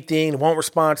or anything, won't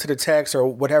respond to the text or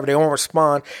whatever. They won't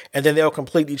respond. And then they'll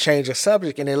completely change the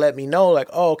subject and they let me know like,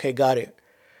 oh, okay, got it.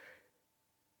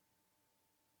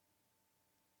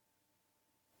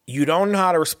 You don't know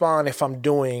how to respond if I'm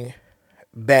doing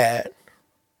bad.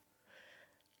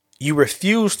 You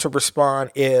refuse to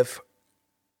respond if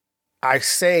I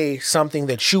say something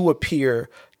that you appear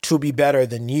to be better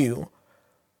than you.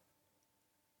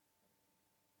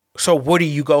 So where do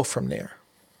you go from there?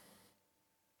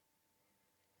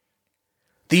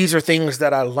 These are things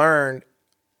that I learned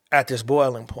at this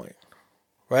boiling point,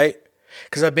 right?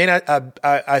 Because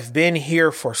I've been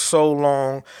here for so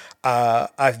long.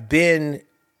 I've been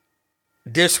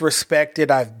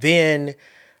disrespected. I've been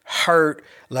hurt.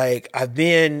 Like I've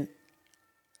been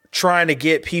trying to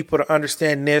get people to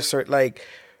understand this or like,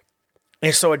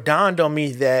 and so it dawned on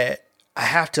me that I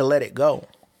have to let it go.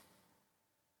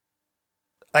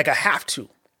 Like I have to.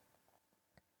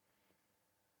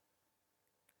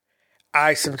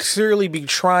 I sincerely be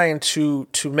trying to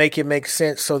make it make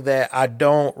sense so that I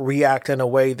don't react in a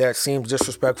way that seems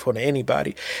disrespectful to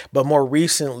anybody. But more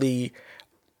recently,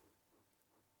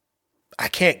 I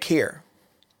can't care.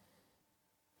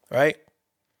 Right?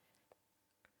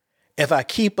 If I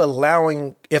keep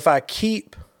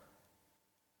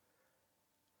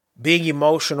being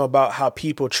emotional about how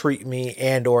people treat me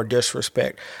and or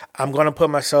disrespect, I'm going to put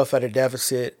myself at a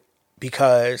deficit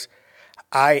because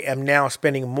I am now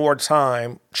spending more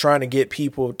time trying to get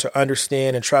people to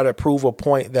understand and try to prove a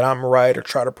point that I'm right or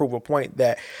try to prove a point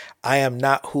that I am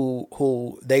not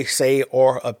who they say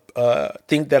or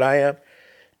think that I am.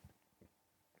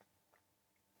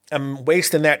 I'm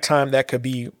wasting that time that could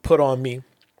be put on me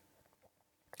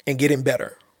and getting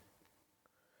better.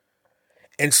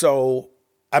 And so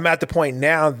I'm at the point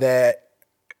now that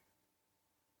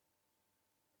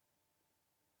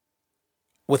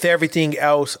with everything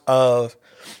else of,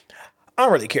 I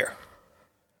don't really care.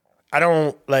 I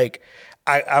don't like,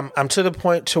 I'm to the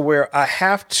point to where I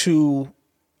have to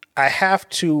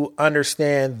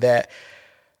understand that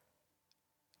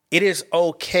it is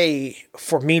okay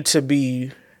for me to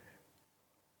be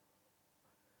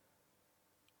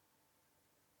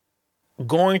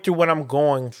going through what I'm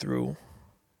going through,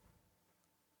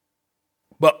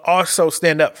 but also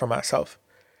stand up for myself.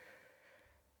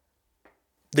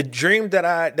 The dream that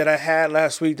I had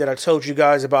last week that I told you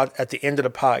guys about at the end of the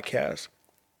podcast,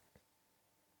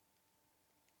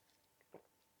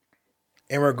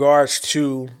 in regards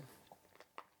to,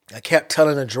 I kept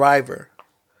telling the driver,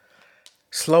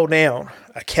 slow down.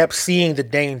 I kept seeing the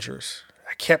dangers.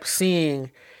 I kept seeing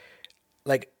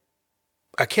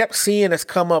us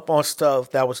come up on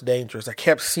stuff that was dangerous. I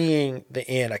kept seeing the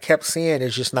end. I kept seeing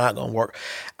it's just not going to work.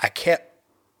 I kept,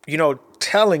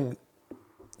 telling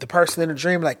the person in the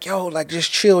dream, like, yo, like,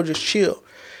 just chill.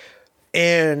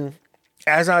 And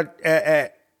as I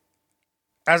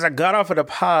got off of the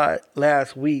pod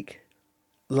last week,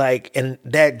 like, and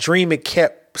that dream, it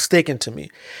kept sticking to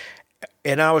me.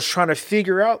 And I was trying to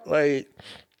figure out,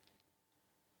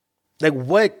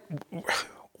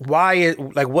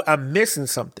 what I'm missing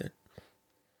something.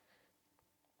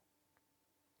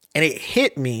 And it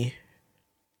hit me.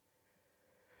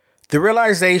 The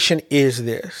realization is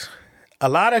this. A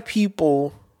lot of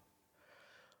people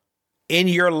in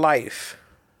your life,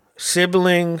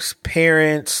 siblings,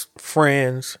 parents,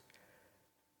 friends,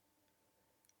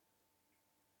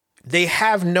 they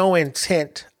have no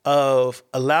intent of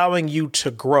allowing you to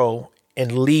grow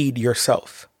and lead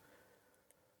yourself.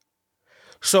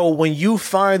 So when you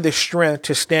find the strength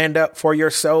to stand up for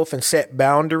yourself and set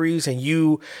boundaries, and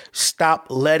you stop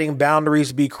letting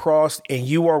boundaries be crossed, and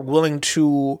you are willing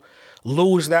to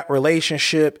lose that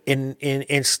relationship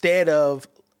instead of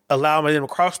allowing them to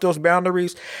cross those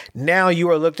boundaries, now you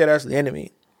are looked at as the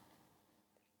enemy.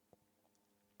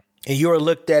 And you are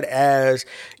looked at as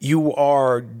you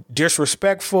are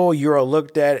disrespectful. You are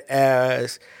looked at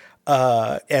as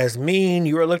mean.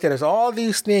 You are looked at as all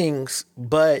these things,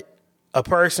 but a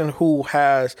person who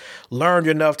has learned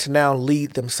enough to now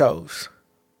lead themselves.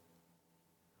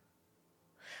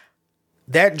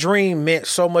 That dream meant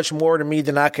so much more to me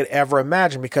than I could ever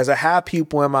imagine, because I have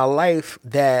people in my life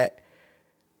that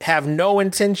have no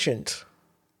intentions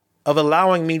of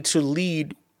allowing me to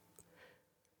lead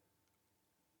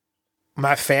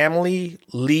my family,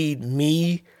 lead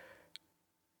me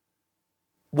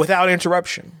without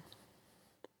interruption.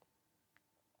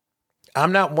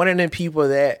 I'm not one of them people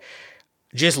that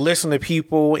just listen to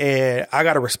people and I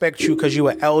got to respect you because you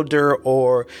an elder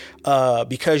or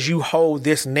because you hold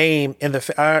this name in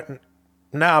the...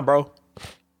 Nah, bro.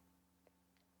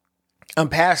 I'm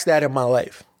past that in my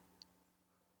life.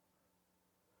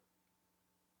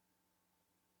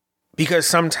 Because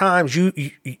sometimes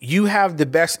you have the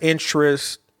best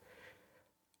interest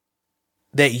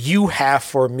that you have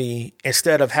for me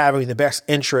instead of having the best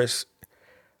interest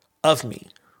of me.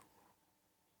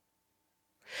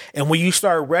 And when you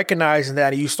start recognizing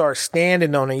that and you start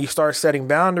standing on it, you start setting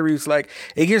boundaries, like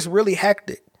it gets really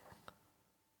hectic.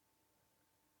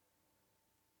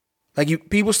 Like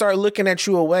people start looking at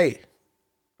you away.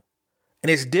 And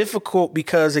it's difficult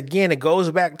because, again, it goes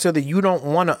back to the you don't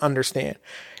want to understand.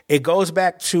 It goes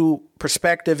back to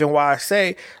perspective, and why I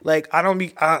say, like,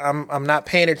 I'm not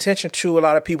paying attention to a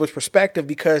lot of people's perspective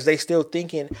because they're still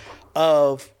thinking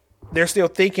out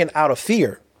of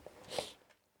fear.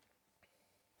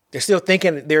 They're still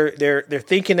thinking they're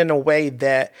thinking in a way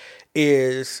that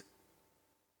is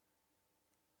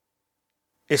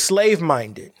slave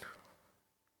minded.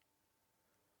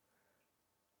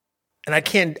 And I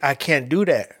can't do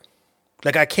that.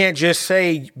 Like, I can't just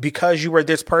say because you were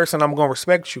this person, I'm going to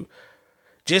respect you.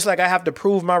 Just like I have to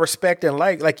prove my respect and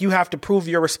like you have to prove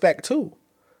your respect too.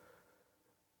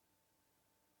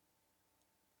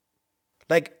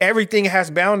 Like, everything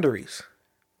has boundaries.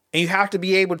 And you have to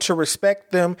be able to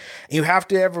respect them. And you have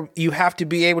to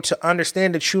be able to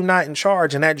understand that you're not in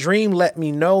charge. And that dream let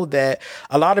me know that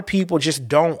a lot of people just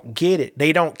don't get it.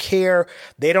 They don't care.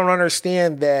 They don't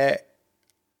understand that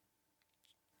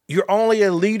you're only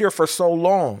a leader for so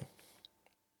long.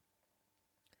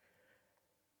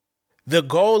 The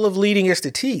goal of leading is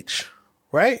to teach,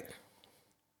 right?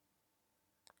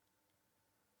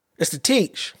 It's to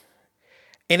teach.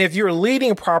 And if you're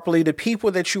leading properly, the people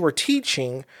that you are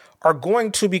teaching are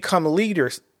going to become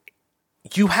leaders.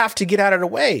 You have to get out of the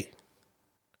way.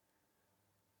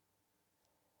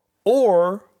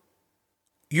 Or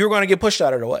you're going to get pushed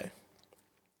out of the way.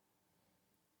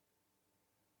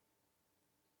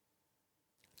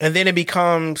 And then it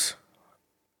becomes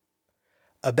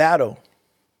a battle.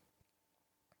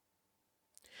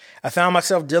 I found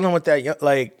myself dealing with that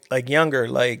like younger,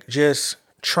 like just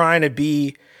trying to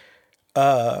be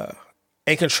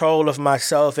in control of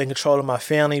myself, in control of my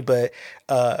family, but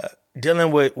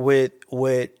dealing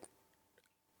with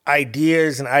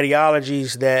ideas and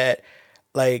ideologies that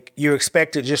like you're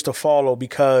expected just to follow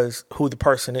because who the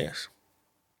person is.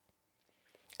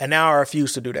 And now I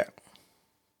refuse to do that.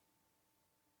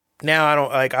 Now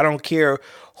I don't care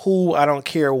who, I don't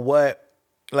care what,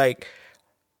 like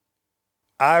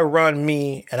I run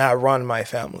me and I run my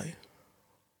family.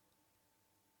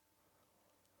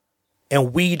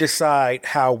 And we decide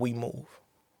how we move.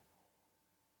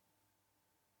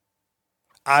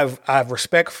 I've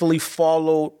respectfully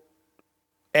followed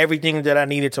everything that I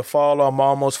needed to follow. I'm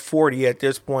almost 40 at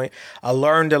this point. I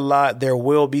learned a lot. There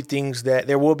will be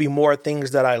more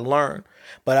things that I learn,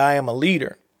 but I am a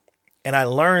leader. And I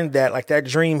learned that like that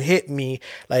dream hit me,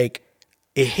 like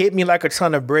it hit me like a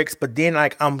ton of bricks, but then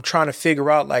like I'm trying to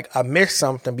figure out like I missed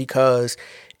something because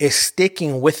it's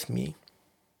sticking with me.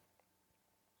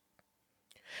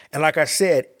 And like I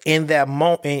said, in that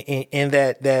moment, in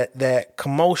that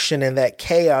commotion and that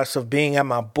chaos of being at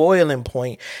my boiling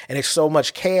point, and it's so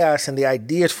much chaos, and the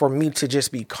idea is for me to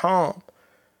just be calm.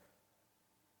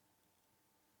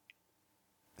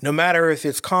 No matter if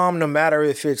it's calm, no matter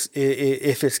if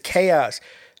it's chaos,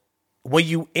 when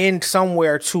you end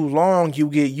somewhere too long, you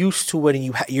get used to it,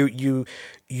 and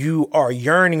you are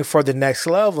yearning for the next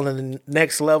level, and the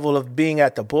next level of being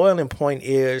at the boiling point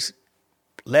is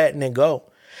letting it go.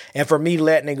 And for me,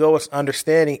 letting it go is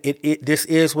understanding this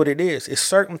is what it is. It's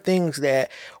certain things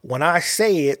that when I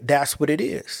say it, that's what it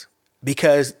is,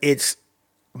 because it's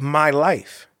my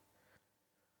life.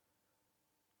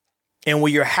 And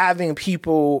when you're having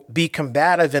people be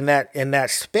combative in that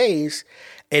space,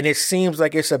 and it seems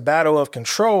like it's a battle of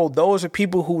control, those are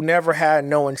people who never had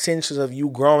no intentions of you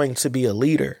growing to be a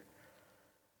leader.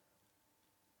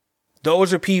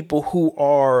 Those are people who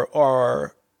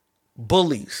are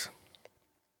bullies.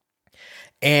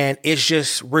 And it's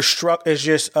just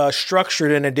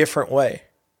structured in a different way.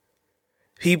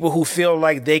 People who feel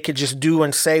like they could just do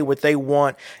and say what they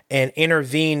want and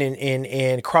intervene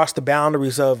and cross the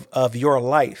boundaries of your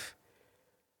life.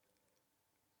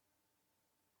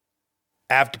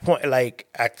 At the point, like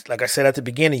I said at the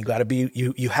beginning,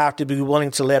 you have to be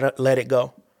willing to let it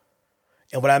go.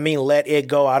 And when I mean let it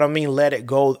go, I don't mean let it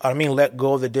go. I mean let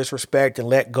go of the disrespect and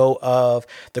let go of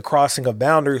the crossing of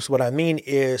boundaries. What I mean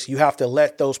is you have to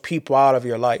let those people out of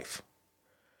your life.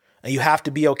 And you have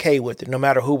to be okay with it, no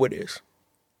matter who it is.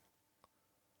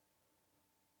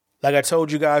 Like I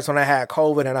told you guys when I had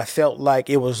COVID and I felt like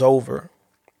it was over.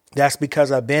 That's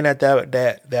because I've been at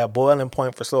that boiling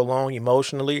point for so long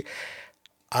emotionally.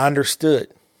 I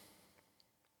understood.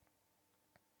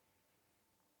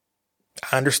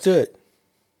 I understood.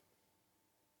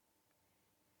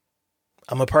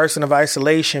 I'm a person of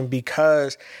isolation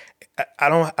because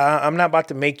I'm not about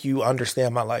to make you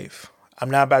understand my life. I'm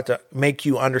not about to make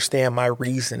you understand my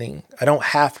reasoning. I don't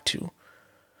have to.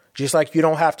 Just like you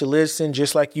don't have to listen,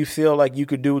 just like you feel like you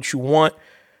could do what you want.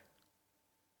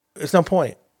 It's no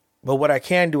point. But what I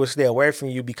can do is stay away from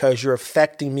you because you're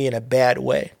affecting me in a bad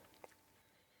way.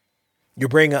 You're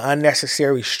bringing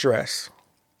unnecessary stress.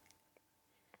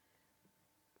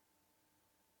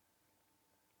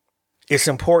 It's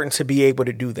important to be able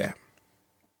to do that.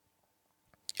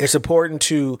 It's important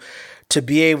to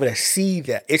be able to see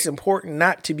that. It's important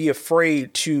not to be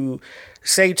afraid to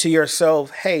say to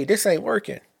yourself, hey, this ain't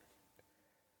working.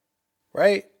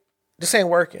 Right? This ain't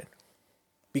working.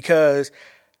 Because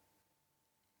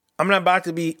I'm not about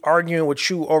to be arguing with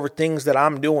you over things that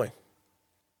I'm doing.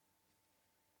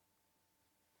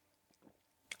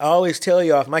 I always tell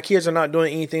y'all, if my kids are not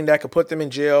doing anything that could put them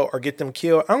in jail or get them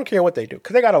killed, I don't care what they do,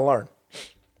 because they got to learn.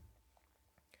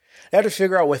 They have to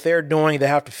figure out what they're doing. They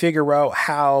have to figure out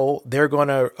how they're going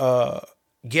to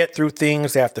get through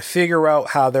things. They have to figure out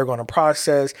how they're going to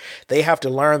process. They have to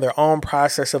learn their own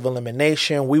process of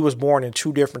elimination. We was born in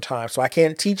two different times, so I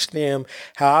can't teach them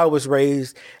how I was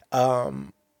raised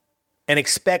and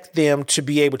expect them to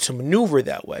be able to maneuver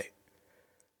that way.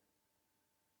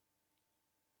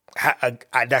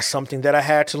 That's something that I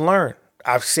had to learn.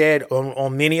 I've said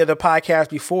on many other podcasts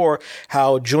before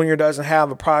how Junior doesn't have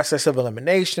a process of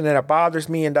elimination and it bothers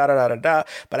me and da.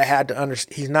 But I had to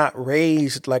understand he's not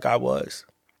raised like I was.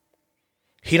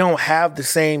 He don't have the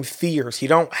same fears. He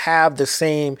don't have the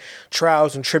same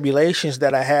trials and tribulations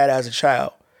that I had as a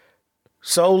child.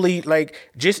 Solely like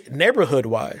just neighborhood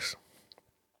wise.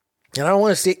 And I don't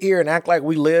want to sit here and act like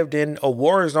we lived in a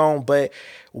war zone, but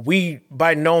we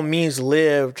by no means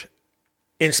lived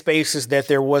in spaces that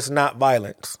there was not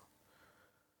violence.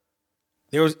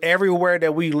 There was everywhere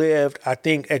that we lived, I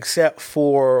think, except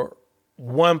for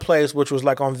one place, which was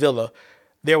like on Villa,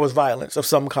 there was violence of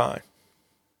some kind.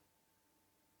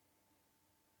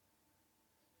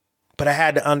 But I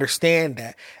had to understand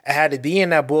that. I had to be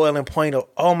in that boiling point of,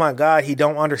 oh my God, he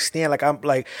don't understand. Like, I'm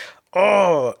like,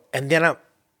 oh, and then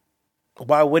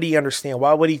why would he understand?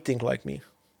 Why would he think like me?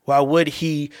 Why would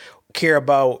he care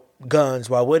about guns?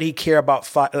 Why would he care about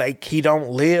fight? Like, he don't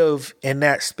live in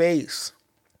that space.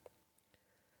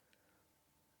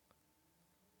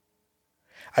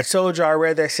 I told you I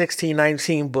read that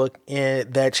 1619 book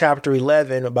in that chapter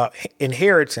 11 about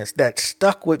inheritance that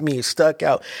stuck with me, stuck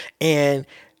out. And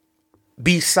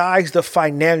besides the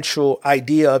financial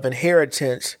idea of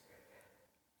inheritance,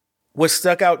 what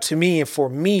stuck out to me and for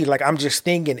me, like I'm just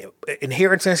thinking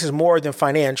inheritance is more than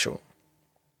financial.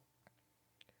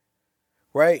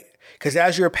 Right? Because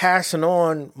as you're passing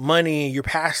on money, you're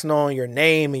passing on your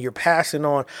name and you're passing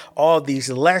on all these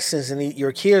lessons and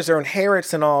your kids are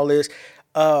inheriting all this.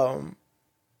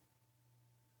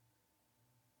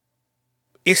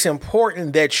 It's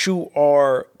important that you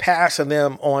are passing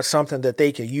them on something that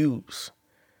they can use.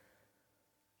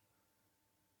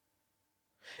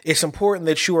 It's important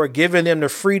that you are giving them the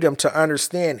freedom to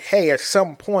understand, hey, at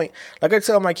some point, like I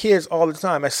tell my kids all the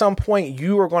time, at some point,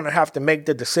 you are going to have to make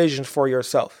the decisions for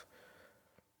yourself.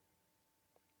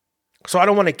 So I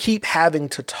don't want to keep having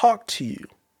to talk to you.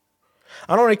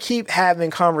 I don't want to keep having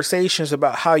conversations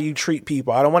about how you treat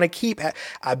people. I don't want to keep,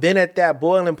 I've been at that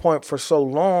boiling point for so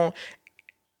long.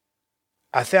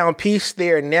 I found peace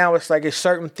there. And now it's like it's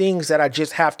certain things that I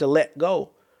just have to let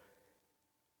go.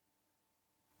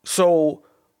 So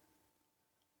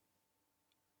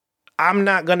I'm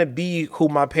not going to be who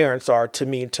my parents are to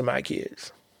me and to my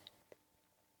kids.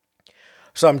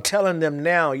 So I'm telling them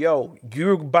now, yo,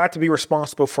 you're about to be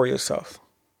responsible for yourself.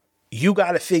 You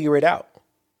got to figure it out.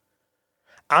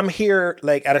 I'm here,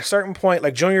 like at a certain point,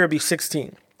 like Junior will be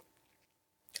 16.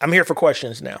 I'm here for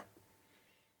questions now.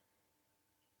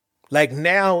 Like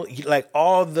now, like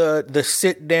all the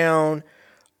sit down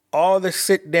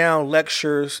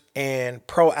lectures and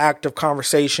proactive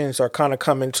conversations are kind of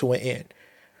coming to an end,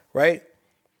 right?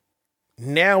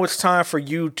 Now it's time for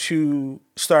you to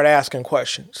start asking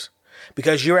questions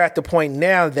because you're at the point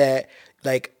now that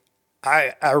like,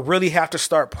 I really have to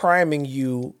start priming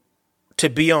you to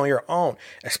be on your own,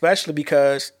 especially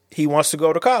because he wants to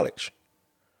go to college.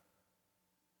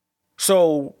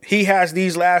 So he has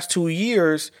these last 2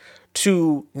 years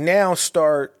to now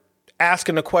start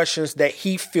asking the questions that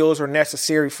he feels are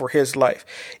necessary for his life.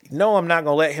 No, I'm not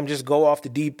going to let him just go off the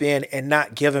deep end and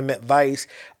not give him advice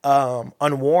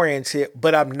unwarranted,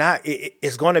 but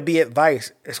it's going to be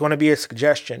advice. It's going to be a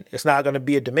suggestion. It's not going to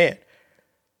be a demand.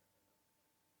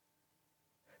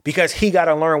 Because he got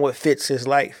to learn what fits his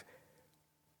life.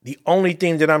 The only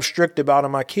thing that I'm strict about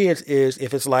on my kids is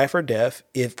if it's life or death,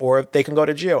 or if they can go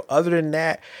to jail. Other than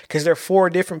that, because they're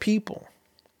 4 different people.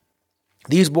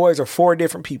 These boys are 4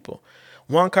 different people.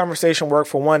 One conversation work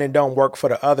for one and don't work for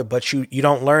the other, but you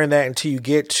don't learn that until you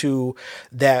get to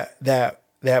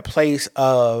that place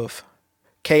of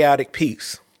chaotic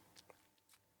peace.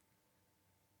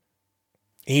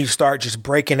 And you start just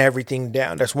breaking everything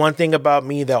down. That's one thing about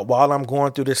me, that while I'm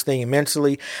going through this thing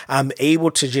mentally, I'm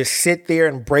able to just sit there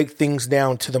and break things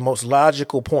down to the most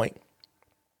logical point.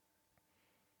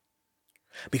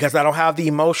 Because I don't have the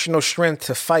emotional strength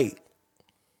to fight.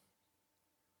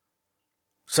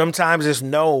 Sometimes it's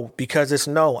no, because it's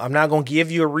no. I'm not going to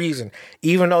give you a reason.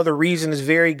 Even though the reason is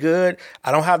very good,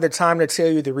 I don't have the time to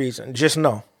tell you the reason. Just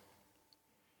no.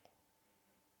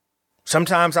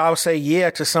 Sometimes I'll say yeah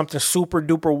to something super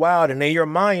duper wild, and in your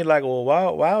mind, you're like, well,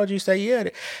 why would you say yeah?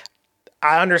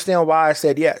 I understand why I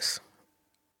said yes.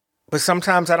 But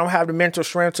sometimes I don't have the mental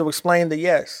strength to explain the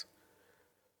yes.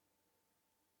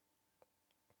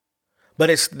 But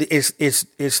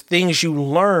it's things you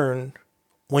learn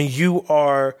when you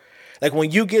are, like when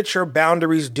you get your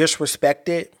boundaries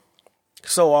disrespected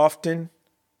so often,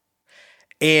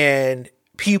 and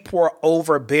people are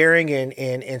overbearing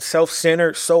and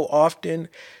self-centered so often,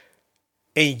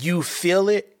 and you feel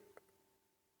it,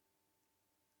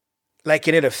 like,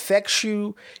 and it affects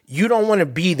you, you don't want to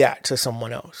be that to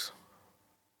someone else.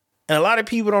 And a lot of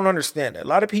people don't understand that. A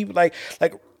lot of people, like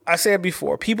I said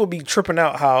before, people be tripping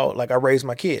out how, like, I raise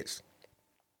my kids,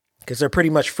 because they're pretty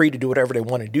much free to do whatever they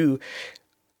want to do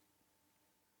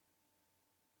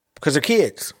because they're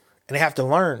kids and they have to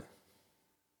learn.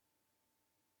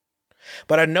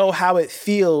 But I know how it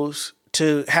feels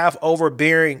to have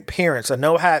overbearing parents. I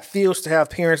know how it feels to have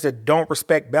parents that don't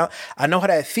respect boundaries. I know how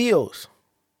that feels.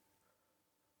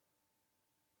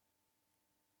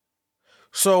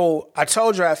 So I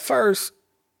told you at first,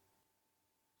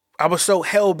 I was so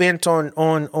hell bent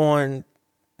on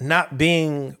not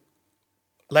being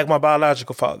like my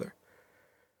biological father.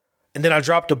 And then I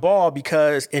dropped the ball,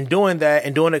 because in doing that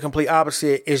and doing the complete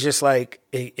opposite, it's just like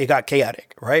it got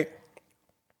chaotic, right?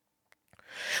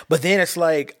 But then it's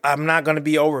like, I'm not going to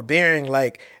be overbearing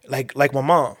like my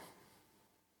mom.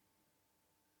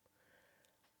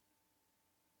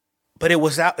 But it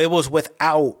was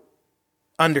without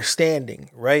understanding,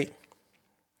 right?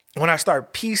 When I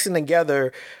start piecing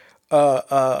together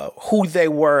who they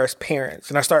were as parents,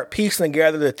 and I start piecing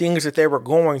together the things that they were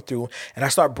going through, and I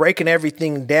start breaking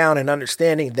everything down and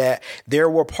understanding that there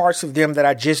were parts of them that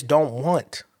I just don't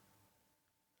want.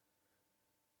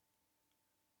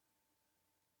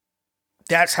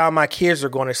 That's how my kids are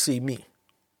going to see me.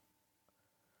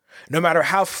 No matter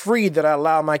how free that I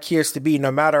allow my kids to be,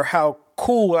 no matter how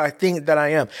cool I think that I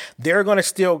am, they're going to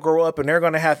still grow up and they're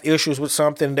going to have issues with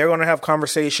something. They're going to have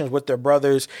conversations with their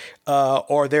brothers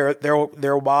or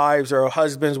their wives or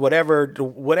husbands, whatever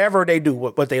they do,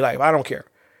 what they like. I don't care.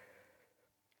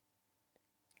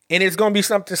 And it's going to be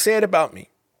something said about me.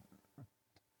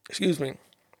 Excuse me.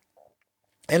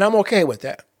 And I'm okay with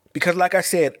that. Because like I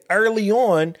said, early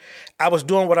on, I was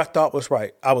doing what I thought was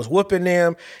right. I was whooping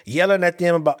them, yelling at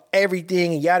them about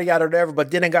everything, and yada, yada, whatever.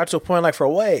 But then it got to a point like, for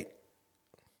what?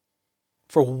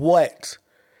 For what?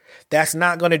 That's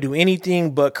not going to do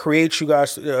anything but create you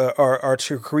guys or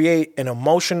to create an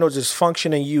emotional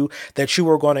dysfunction in you that you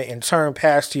are going to in turn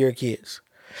pass to your kids.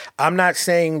 I'm not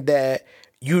saying that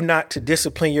you not to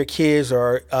discipline your kids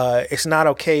or it's not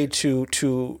okay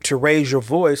to raise your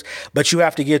voice, but you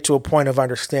have to get to a point of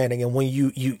understanding. And when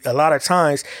you a lot of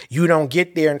times you don't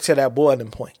get there until that boiling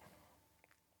point.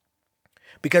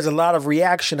 Because a lot of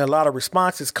reaction, a lot of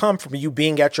responses come from you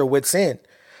being at your wit's end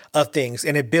of things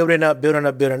and it building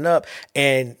up.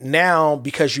 And now,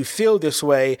 because you feel this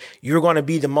way, you're going to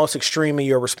be the most extreme in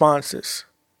your responses.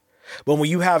 But when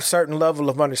you have certain level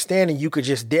of understanding, you could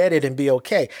just dead it and be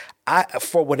okay.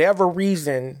 For whatever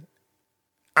reason,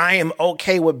 I am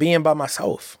okay with being by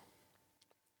myself.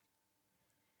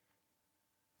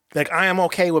 Like, I am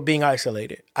okay with being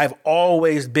isolated. I've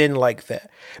always been like that.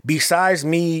 Besides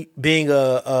me being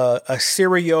a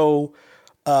serial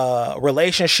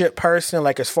relationship person,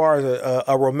 like as far as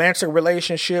a romantic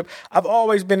relationship, I've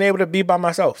always been able to be by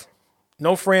myself.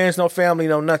 No friends, no family,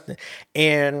 no nothing.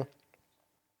 And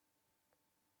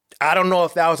I don't know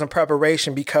if that was in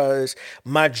preparation because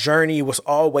my journey was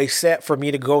always set for me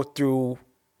to go through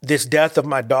this death of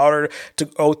my daughter, to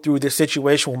go through this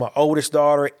situation with my oldest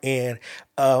daughter. And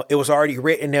it was already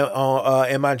written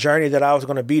in my journey that I was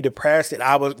going to be depressed and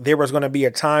there was going to be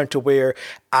a time to where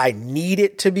I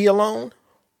needed to be alone.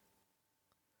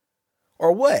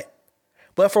 Or what?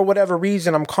 But for whatever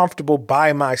reason, I'm comfortable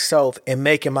by myself and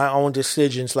making my own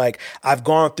decisions. Like, I've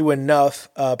gone through enough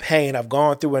pain. I've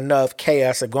gone through enough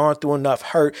chaos. I've gone through enough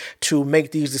hurt to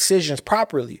make these decisions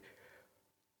properly.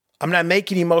 I'm not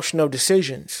making emotional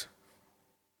decisions.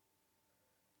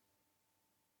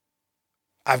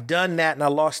 I've done that and I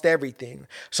lost everything.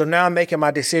 So now I'm making my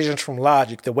decisions from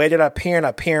logic. The way that I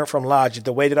parent from logic.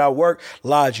 The way that I work,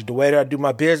 logic. The way that I do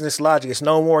my business, logic. It's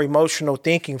no more emotional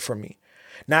thinking for me.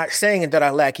 Not saying that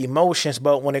I lack emotions,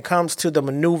 but when it comes to the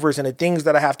maneuvers and the things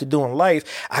that I have to do in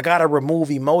life, I got to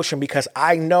remove emotion because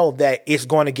I know that it's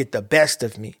going to get the best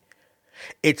of me.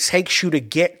 It takes you to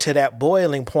get to that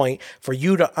boiling point for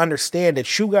you to understand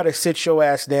that you got to sit your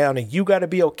ass down and you got to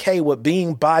be okay with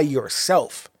being by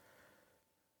yourself.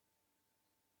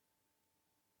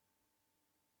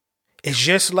 It's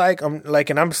just like,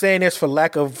 and I'm saying this for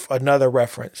lack of another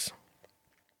reference.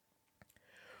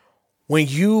 When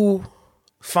you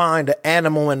find an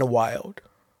animal in the wild,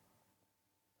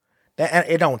 that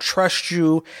it don't trust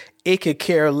you, it could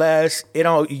care less.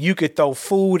 You could throw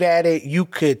food at it, you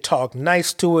could talk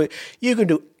nice to it, you can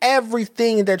do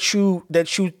everything that you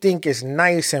think is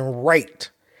nice and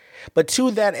right. But to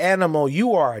that animal,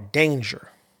 you are a danger.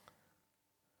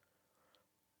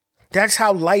 That's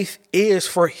how life is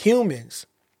for humans.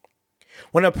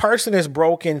 When a person is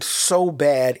broken so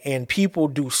bad and people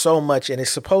do so much, and it's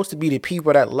supposed to be the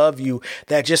people that love you,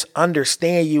 that just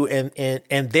understand you,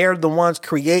 and they're the ones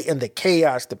creating the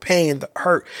chaos, the pain, the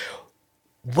hurt.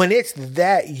 When it's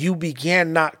that, you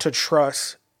begin not to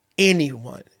trust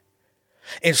anyone.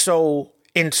 And so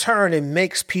in turn, it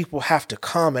makes people have to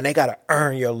come and they got to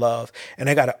earn your love and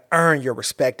they got to earn your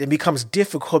respect. It becomes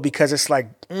difficult because it's like,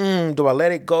 do I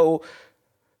let it go?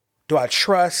 Do I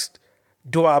trust?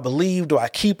 Do I believe? Do I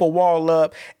keep a wall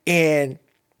up? And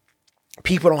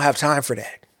people don't have time for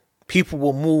that. People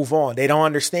will move on. They don't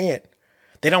understand.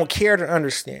 They don't care to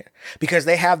understand because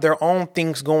they have their own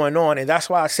things going on. And that's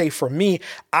why I say for me,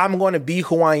 I'm going to be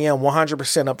who I am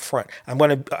 100% up front.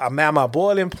 I'm at my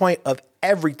boiling point of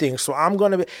everything. So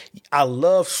I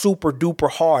love super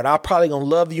duper hard. I'm probably going to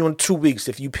love you in 2 weeks.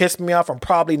 If you piss me off, I'm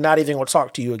probably not even going to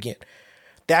talk to you again.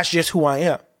 That's just who I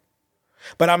am.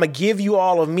 But I'm going to give you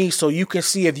all of me so you can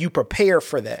see if you prepare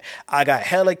for that. I got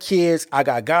hella kids. I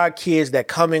got God kids that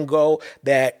come and go,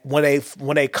 that when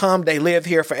they come, they live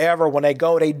here forever. When they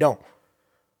go, they don't.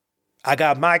 I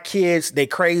got my kids. They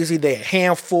crazy. They a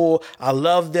handful. I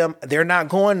love them. They're not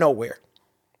going nowhere.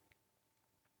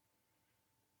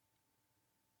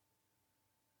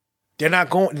 They're not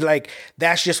going, like,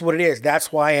 that's just what it is.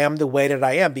 That's why I am the way that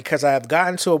I am, because I have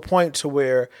gotten to a point to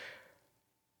where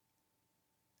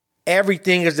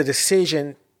everything is a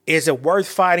decision. Is it worth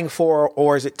fighting for,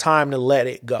 or is it time to let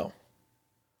it go?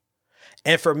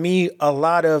 And for me, a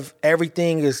lot of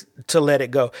everything is to let it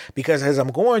go, because as I'm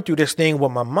going through this thing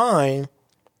with my mind,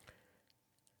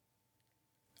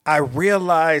 I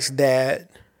realize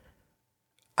that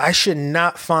I should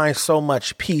not find so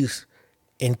much peace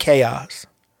in chaos.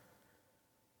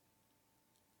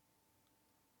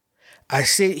 I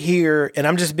sit here and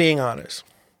I'm just being honest.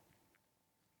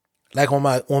 Like when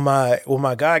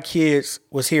my God kids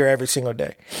was here every single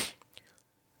day,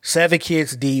 7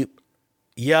 kids deep,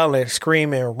 yelling,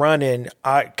 screaming, running.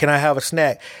 Can I have a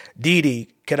snack? Dee,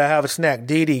 can I have a snack?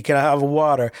 Dee, can I have a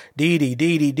water?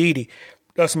 Dee.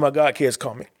 That's what my God kids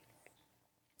call me.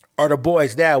 Or the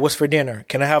boys, Dad, what's for dinner?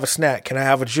 Can I have a snack? Can I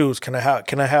have a juice? Can I have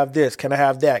this? Can I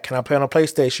have that? Can I play on a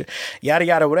PlayStation? Yada,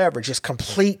 yada, whatever. Just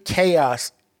complete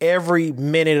chaos every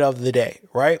minute of the day,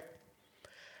 right?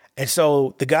 And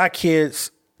so the God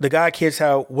kids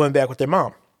went back with their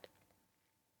mom.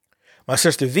 My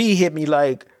sister V hit me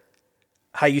like,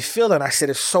 how you feeling? I said,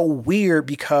 it's so weird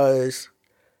because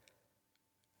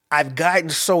I've gotten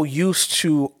so used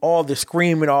to all the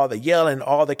screaming, all the yelling,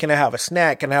 all the, can I have a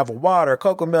snack? Can I have a water?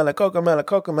 Cocoa melon,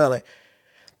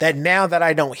 that now that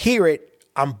I don't hear it,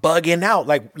 I'm bugging out.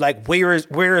 Like where is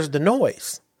the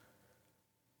noise?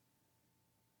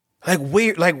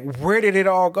 Where did it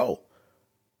all go?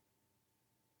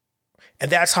 And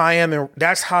that's how I am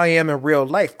in real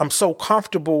life. I'm so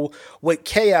comfortable with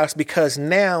chaos because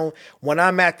now when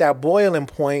I'm at that boiling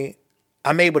point,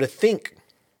 I'm able to think.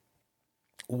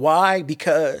 Why?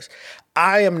 Because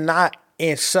I am not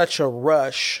in such a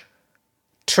rush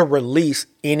to release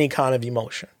any kind of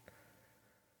emotion.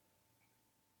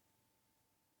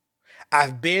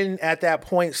 I've been at that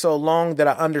point so long that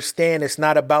I understand it's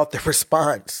not about the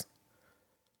response.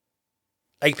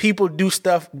 Like people do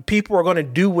stuff, people are going to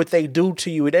do what they do to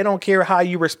you. They don't care how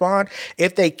you respond.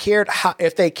 If they cared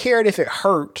if it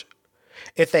hurt,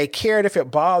 if they cared if it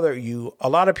bothered you, a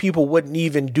lot of people wouldn't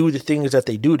even do the things that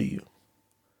they do to you.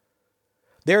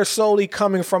 They're solely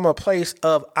coming from a place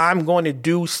of I'm going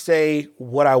to say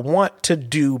what I want to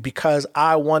do because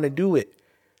I want to do it.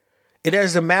 It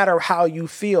doesn't matter how you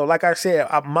feel. Like I said,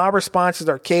 my responses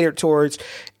are catered towards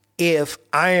if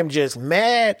I am just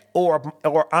mad or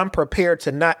I'm prepared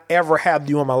to not ever have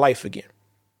you in my life again.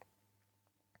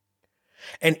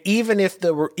 And even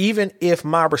if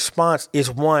my response is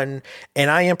one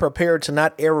and I am prepared to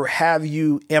not ever have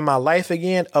you in my life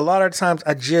again, a lot of times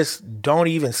I just don't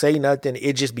even say nothing.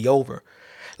 It just be over.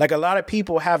 Like a lot of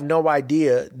people have no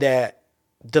idea that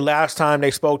the last time they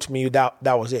spoke to me, that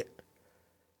was it.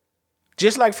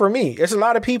 Just like for me, it's a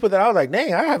lot of people that I was like,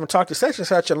 dang, I haven't talked to such and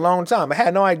such in a long time. I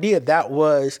had no idea that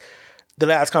was the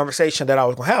last conversation that I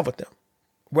was going to have with them,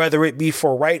 whether it be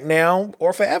for right now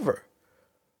or forever.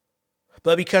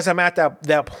 But because I'm at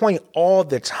that point all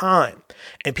the time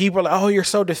and people are like, oh, you're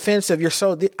so defensive.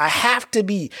 I have to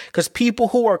be, because people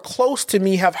who are close to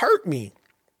me have hurt me.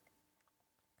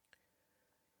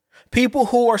 People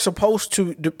who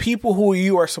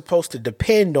you are supposed to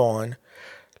depend on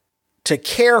to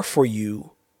care for you,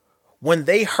 when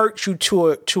they hurt you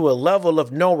to a level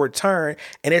of no return,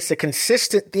 and it's a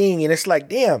consistent thing, and it's like,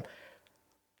 damn,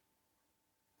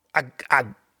 I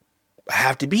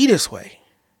have to be this way.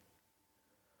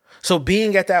 So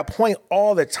being at that point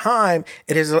all the time,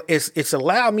 it's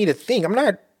allowed me to think I'm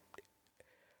not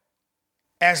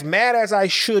as mad as I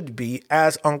should be,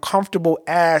 as uncomfortable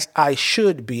as I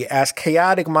should be, as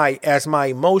chaotic as my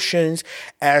emotions,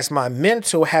 as my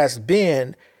mental has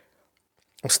been.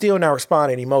 I'm still not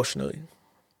responding emotionally.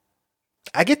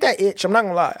 I get that itch. I'm not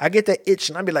gonna lie. I get that itch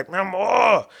and I'd be like, man,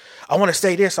 I want to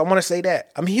say this. I want to say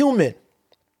that. I'm human.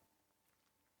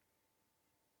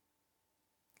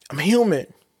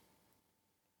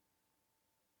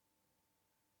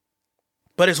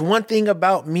 But it's one thing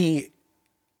about me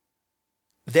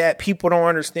that people don't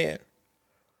understand.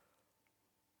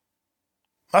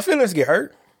 My feelings get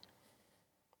hurt.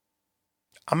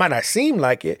 I might not seem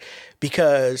like it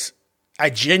because I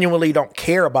genuinely don't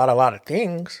care about a lot of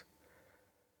things.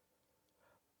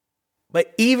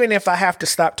 But even if I have to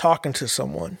stop talking to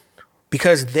someone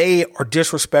because they are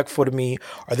disrespectful to me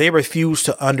or they refuse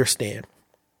to understand,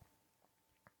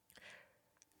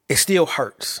 it still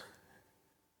hurts.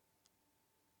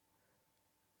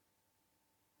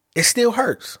 It still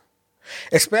hurts,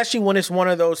 especially when it's one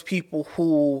of those people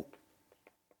who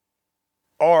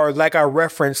are, like I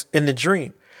referenced in the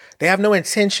dream, they have no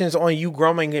intentions on you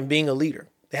growing and being a leader.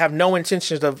 They have no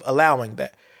intentions of allowing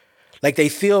that. Like they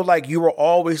feel like you are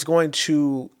always going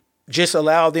to just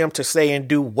allow them to say and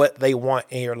do what they want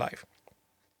in your life.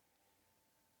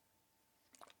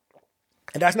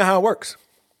 And that's not how it works.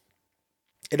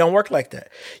 It don't work like that.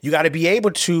 You got to be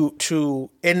able to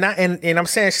and I'm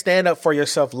saying stand up for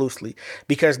yourself loosely,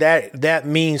 because that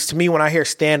means to me, when I hear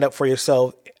stand up for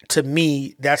yourself, to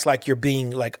me, that's like you're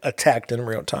being like attacked in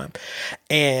real time.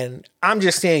 And I'm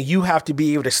just saying you have to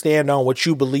be able to stand on what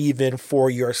you believe in for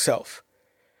yourself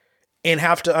and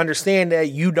have to understand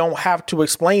that you don't have to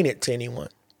explain it to anyone.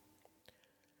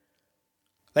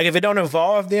 Like if it don't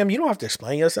involve them, you don't have to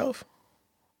explain yourself.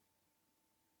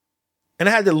 And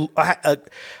I had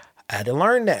to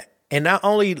learn that. And not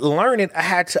only learn it, I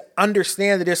had to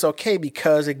understand that it's okay,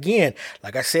 because again,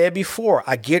 like I said before,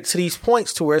 I get to these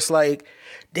points to where it's like,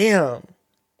 damn,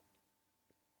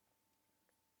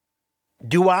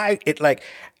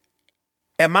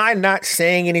 am I not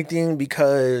saying anything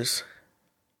because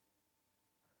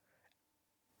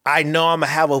I know I'm going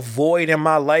to have a void in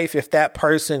my life if that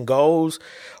person goes,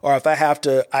 or if I have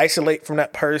to isolate from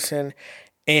that person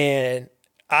and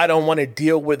I don't want to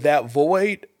deal with that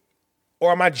void?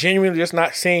 Or am I genuinely just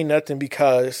not saying nothing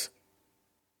because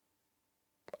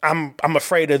I'm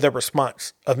afraid of the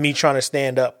response of me trying to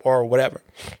stand up or whatever?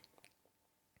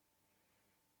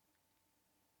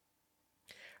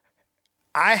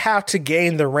 I have to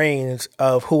gain the reins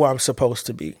of who I'm supposed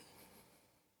to be.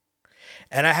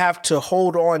 And I have to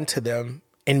hold on to them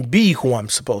and be who I'm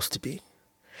supposed to be.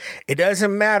 It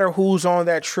doesn't matter who's on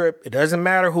that trip. It doesn't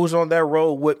matter who's on that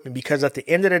road with me, because at the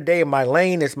end of the day, my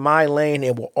lane is my lane.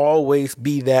 It will always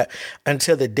be that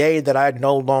until the day that I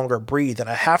no longer breathe. And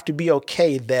I have to be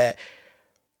okay that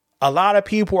a lot of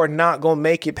people are not going to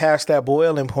make it past that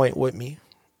boiling point with me.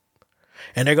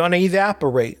 And they're going to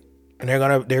evaporate, and they're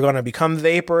going to become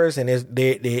vapors. And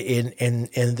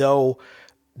though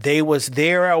they was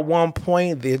there at one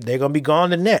point, they're going to be gone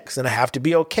the next. And I have to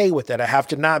be okay with that. I have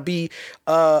to not be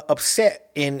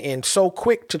upset and so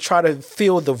quick to try to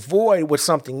fill the void with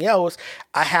something else.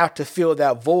 I have to fill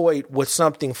that void with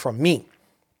something from me.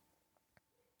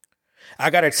 I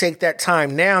got to take that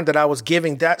time now that I was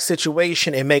giving that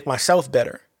situation and make myself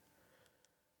better.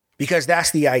 because that's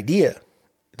the idea.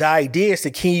 The idea is to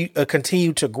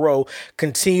continue to grow,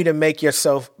 continue to make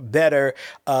yourself better.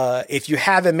 If you're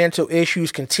having mental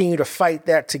issues, continue to fight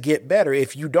that to get better.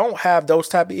 If you don't have those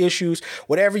type of issues,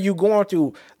 whatever you're going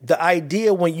through, the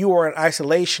idea when you are in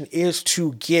isolation is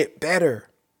to get better.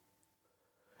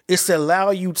 It's to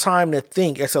allow you time to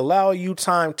think. It's allow you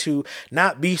time to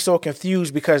not be so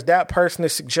confused because that person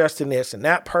is suggesting this and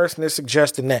that person is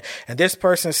suggesting that. And this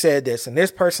person said this and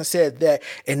this person said that.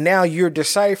 And now you're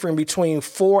deciphering between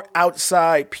 4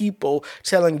 outside people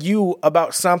telling you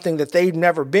about something that they've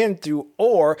never been through,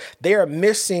 or they're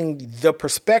missing the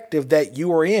perspective that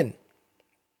you are in.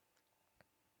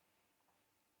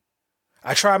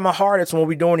 I try my hardest when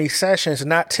we're doing these sessions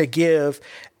not to give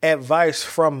advice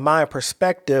from my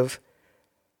perspective.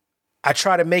 I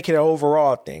try to make it an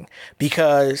overall thing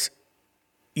because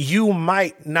you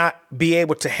might not be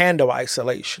able to handle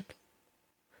isolation.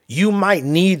 You might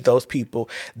need those people.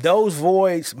 Those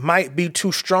voids might be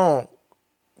too strong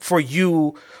for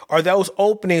you, or those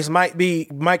openings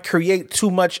might create too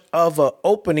much of an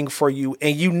opening for you,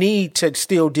 and you need to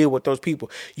still deal with those people.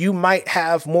 You might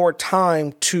have more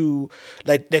time to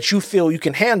that you feel you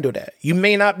can handle that. You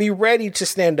may not be ready to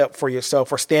stand up for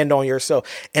yourself or stand on yourself,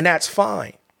 and that's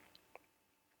fine.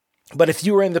 But if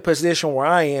you're in the position where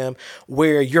I am,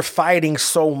 where you're fighting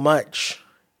so much,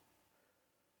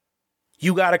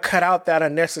 you got to cut out that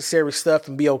unnecessary stuff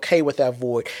and be okay with that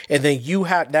void. And then you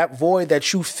have that void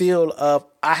that you feel of,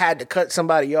 I had to cut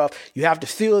somebody off. You have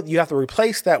to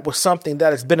replace that with something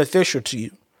that is beneficial to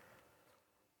you.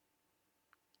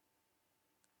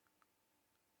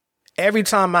 Every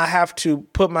time I have to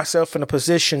put myself in a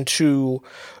position to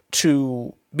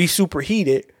be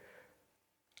superheated,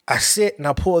 I sit and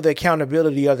I pull the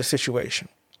accountability of the situation.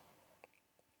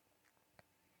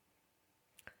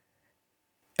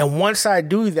 And once I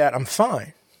do that, I'm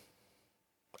fine.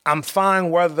 I'm fine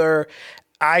whether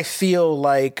I feel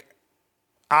like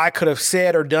I could have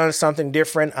said or done something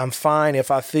different. I'm fine if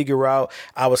I figure out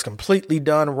I was completely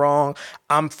done wrong.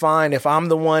 I'm fine if I'm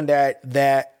the one that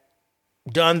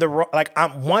done the wrong.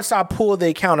 Once I pull the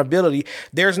accountability,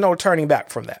 there's no turning back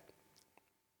from that.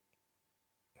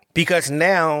 Because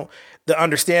now the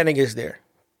understanding is there.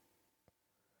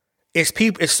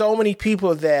 It's so many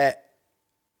people that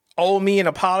owe me an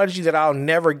apology that I'll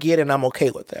never get, and I'm okay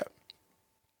with that.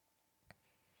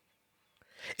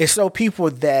 It's so people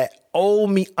that owe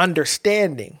me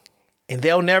understanding and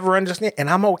they'll never understand, and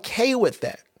I'm okay with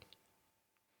that.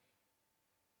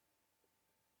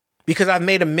 Because I've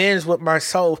made amends with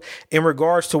myself in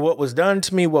regards to what was done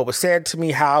to me, what was said to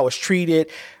me, how I was treated,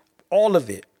 all of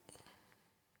it.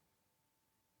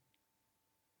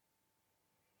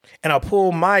 And I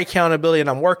pull my accountability and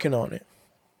I'm working on it.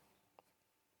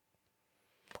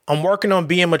 I'm working on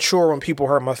being mature when people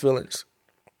hurt my feelings.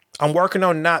 I'm working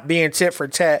on not being tit for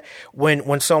tat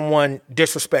when someone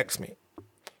disrespects me.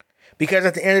 Because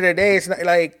at the end of the day, it's not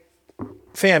like,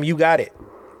 fam, you got it.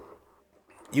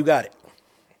 You got it.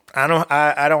 I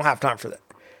don't have time for that.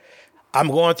 I'm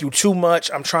going through too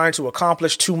much. I'm trying to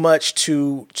accomplish too much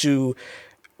to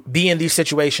be in these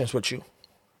situations with you.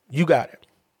 You got it.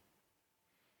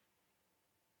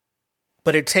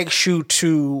 But it takes you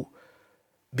to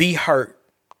be hurt.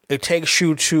 It takes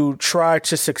you to try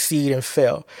to succeed and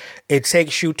fail. It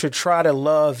takes you to try to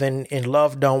love and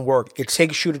love don't work. It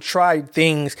takes you to try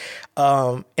things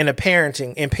in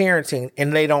parenting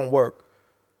and they don't work.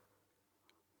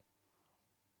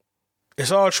 It's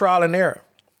all trial and error.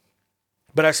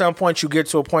 But at some point you get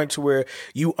to a point to where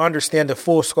you understand the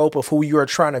full scope of who you are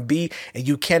trying to be, and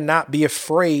you cannot be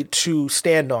afraid to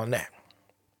stand on that.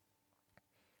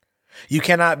 You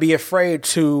cannot be afraid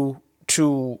to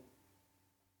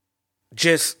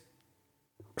just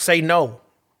say no.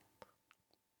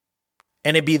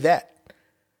 And it be that.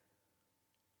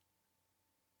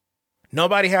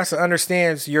 Nobody has to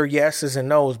understand your yeses and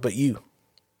nos but you.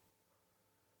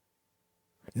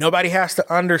 Nobody has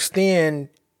to understand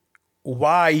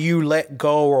why you let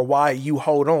go or why you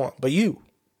hold on but you.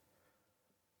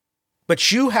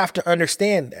 But you have to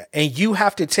understand that, and you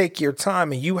have to take your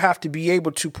time, and you have to be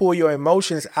able to pull your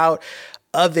emotions out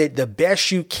of it the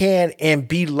best you can and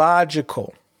be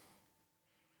logical.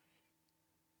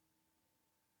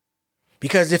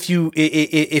 Because if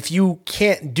you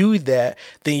can't do that,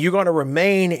 then you're going to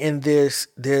remain in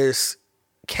this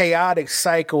chaotic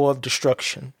cycle of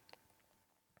destruction.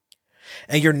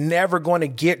 And you're never going to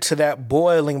get to that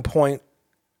boiling point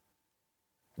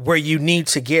where you need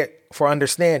to get for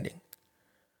understanding.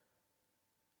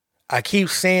 I keep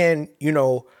saying,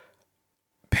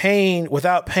 pain,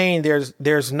 without pain,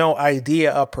 there's no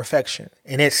idea of perfection,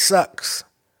 and it sucks.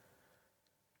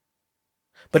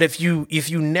 But if you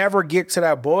never get to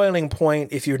that boiling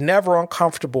point, if you're never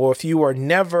uncomfortable, if you are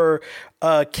never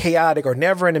chaotic or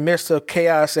never in the midst of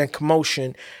chaos and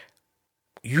commotion,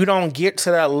 you don't get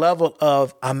to that level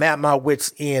of I'm at my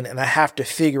wit's end and I have to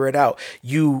figure it out.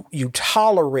 You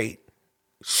tolerate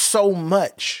so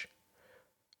much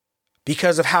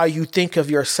because of how you think of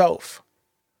yourself.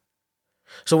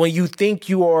 So when you think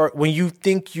you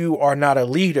are not a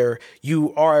leader,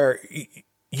 you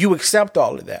accept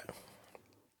all of that.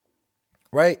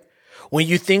 Right? When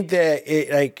you think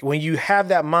that when you have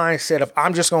that mindset of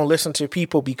I'm just going to listen to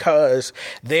people because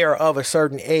they are of a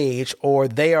certain age or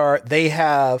they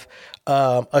have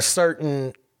a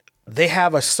certain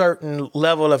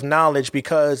level of knowledge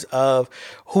because of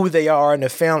who they are in the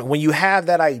family. When you have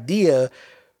that idea,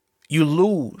 you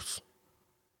lose.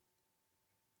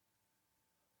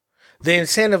 The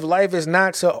intent of life is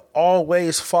not to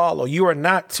always follow. You are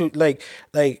not to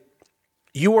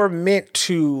you are meant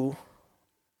to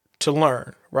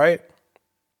learn, right?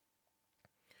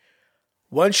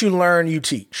 Once you learn, you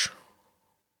teach.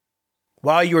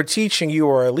 While you're teaching, you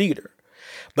are a leader.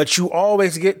 But you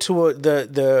always get to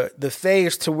the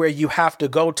phase to where you have to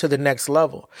go to the next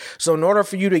level. So in order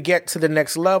for you to get to the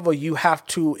next level, you have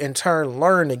to in turn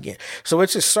learn again. So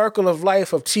it's a circle of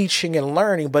life of teaching and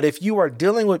learning. But if you are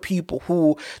dealing with people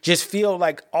who just feel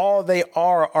like all they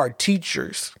are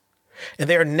teachers, and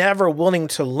they're never willing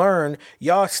to learn,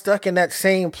 y'all stuck in that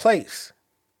same place.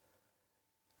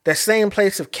 That same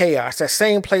place of chaos, that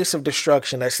same place of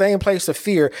destruction, that same place of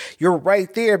fear. You're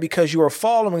right there because you are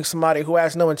following somebody who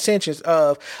has no intentions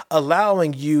of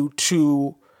allowing you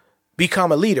to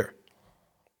become a leader.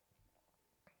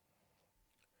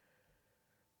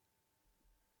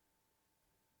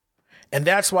 And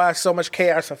that's why so much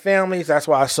chaos in families. That's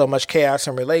why so much chaos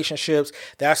in relationships.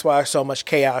 That's why so much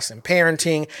chaos in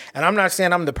parenting. And I'm not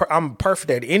saying I'm perfect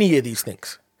at any of these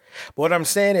things. But what I'm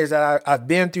saying is that I've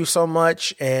been through so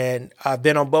much, and I've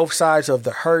been on both sides of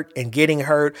the hurt and getting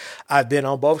hurt. I've been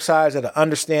on both sides of the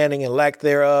understanding and lack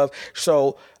thereof.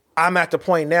 So I'm at the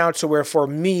point now to where for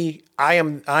me, I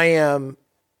am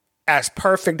as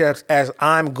perfect as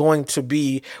I'm going to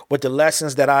be with the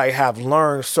lessons that I have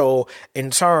learned. So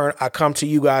in turn, I come to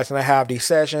you guys and I have these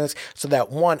sessions so that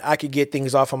one, I could get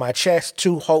things off of my chest.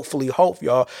 Two, hopefully help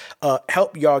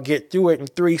y'all get through it.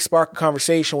 And three, spark a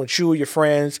conversation with you, your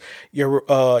friends, your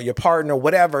partner,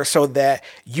 whatever, so that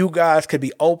you guys could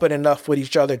be open enough with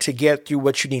each other to get through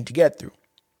what you need to get through.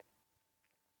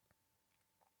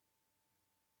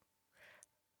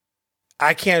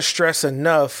 I can't stress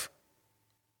enough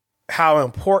how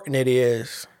important it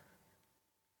is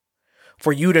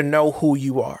for you to know who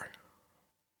you are.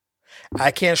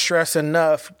 I can't stress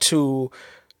enough to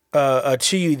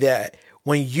you that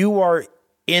when you are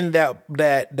in that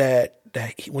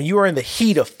when you are in the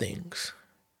heat of things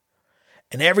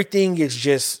and everything is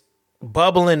just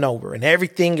bubbling over and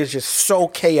everything is just so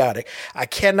chaotic, I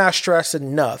cannot stress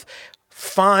enough,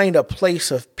 find a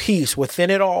place of peace within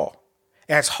it all,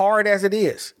 as hard as it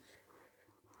is.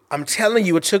 I'm telling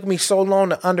you, it took me so long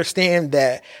to understand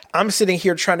that I'm sitting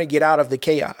here trying to get out of the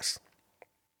chaos.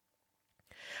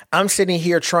 I'm sitting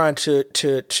here trying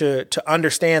to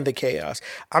understand the chaos.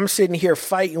 I'm sitting here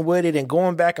fighting with it and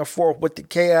going back and forth with the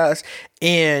chaos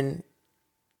and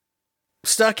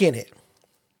stuck in it.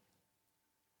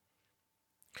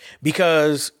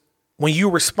 Because when you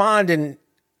respond and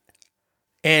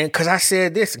because I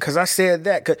said this, because I said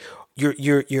that, cause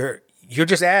you're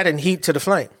just adding heat to the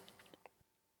flame.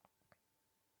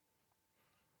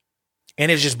 And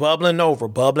it's just bubbling over,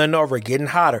 getting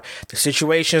hotter. The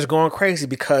situation is going crazy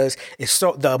because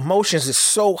the emotions is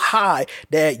so high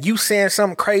that you saying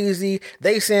something crazy,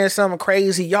 they saying something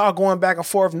crazy, y'all going back and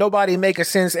forth, nobody making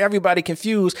sense, everybody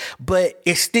confused, but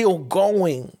it's still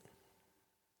going.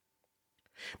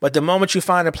 But the moment you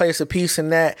find a place of peace in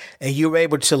that and you're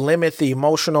able to limit the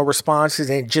emotional responses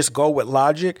and just go with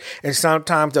logic, and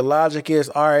sometimes the logic is,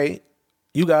 all right,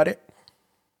 you got it.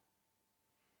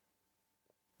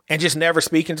 And just never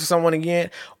speaking to someone again.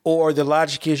 Or the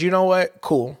logic is, you know what?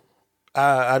 Cool.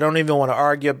 I don't even want to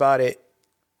argue about it.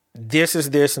 This is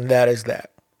this and that is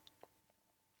that.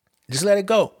 Just let it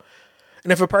go.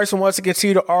 And if a person wants to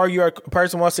continue to argue or a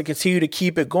person wants to continue to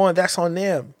keep it going, that's on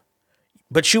them.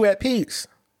 But you at peace.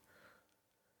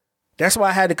 That's why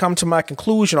I had to come to my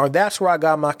conclusion, or that's where I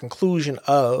got my conclusion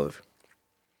of,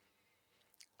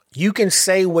 you can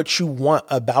say what you want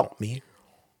about me,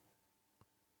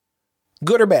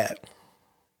 good or bad,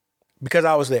 because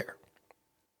I was there.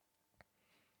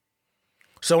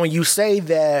 So when you say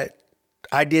that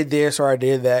I did this or I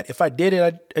did that, if I did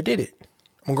it, I did it.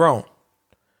 I'm grown.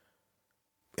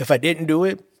 If I didn't do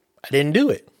it, I didn't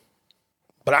do it.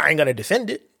 but I ain't going to defend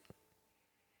it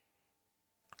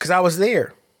because I was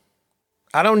there.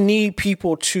 I don't need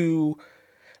people to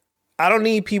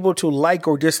like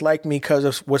or dislike me because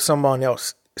of what someone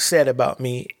else said about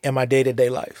me in my day-to-day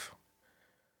life.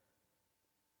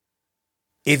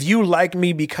 If you like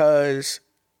me because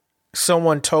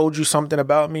someone told you something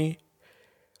about me,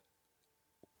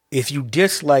 if you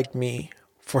dislike me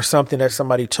for something that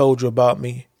somebody told you about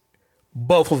me,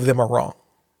 both of them are wrong.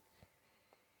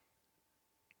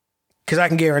 Because I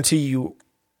can guarantee you,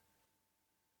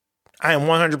 I am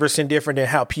 100% different than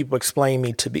how people explain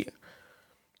me to be.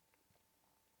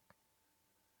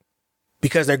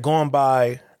 Because they're going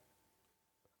by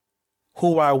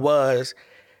who I was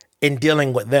in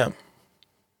dealing with them.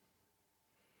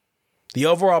 The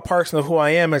overall person of who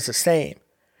I am is the same,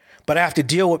 but I have to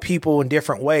deal with people in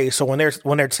different ways. So when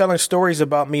they're telling stories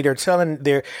about me,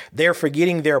 they're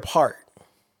forgetting their part.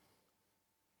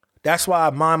 That's why I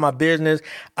mind my business.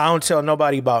 I don't tell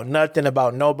nobody about nothing,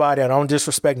 about nobody. I don't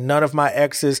disrespect none of my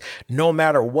exes, no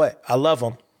matter what. I love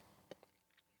them.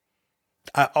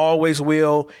 I always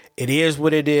will. It is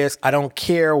what it is. I don't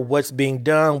care what's being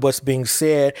done, what's being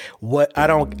said. I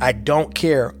don't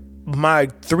care. My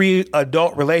 3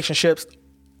 adult relationships,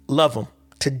 love them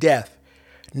to death,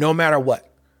 no matter what.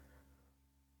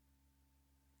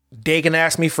 They can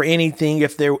ask me for anything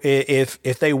if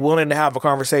they willing to have a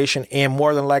conversation, and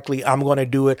more than likely I'm going to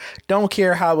do it. Don't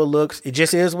care how it looks. It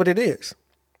just is what it is.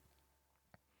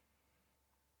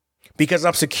 Because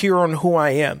I'm secure on who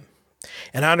I am.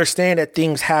 And I understand that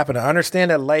things happen. I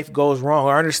understand that life goes wrong.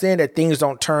 I understand that things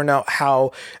don't turn out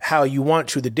how you want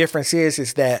to. The difference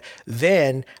is that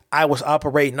then I was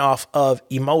operating off of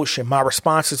emotion. My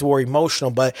responses were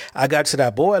emotional, but I got to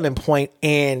that boiling point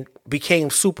and became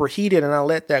superheated, and I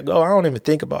let that go. I don't even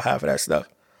think about half of that stuff.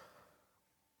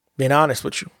 Being honest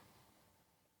with you.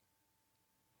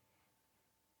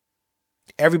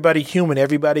 Everybody human,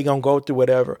 everybody gonna go through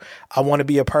whatever. I want to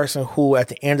be a person who at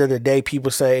the end of the day, people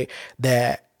say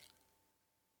that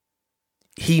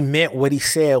he meant what he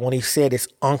said when he said it's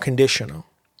unconditional.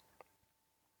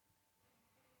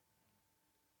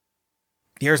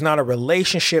 There's not a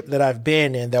relationship that I've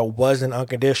been in that wasn't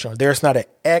unconditional. There's not an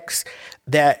ex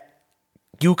that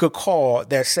you could call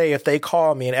that say if they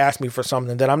call me and ask me for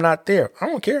something that I'm not there. I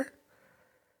don't care.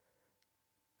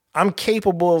 I'm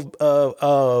capable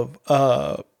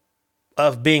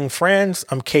of being friends.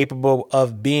 I'm capable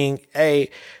of being I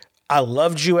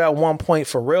loved you at one point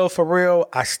for real.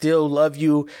 I still love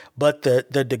you, but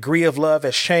the degree of love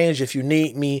has changed. If you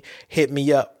need me, hit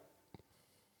me up.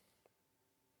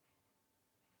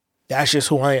 That's just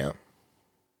who I am.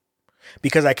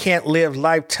 Because I can't live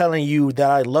life telling you that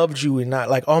I loved you and not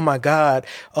like, oh my God,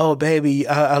 oh baby,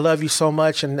 I love you so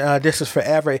much and this is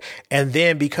forever. And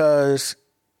then because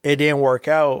it didn't work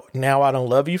out, now I don't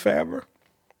love you forever.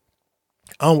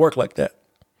 I don't work like that.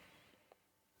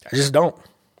 I just don't.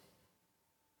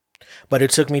 But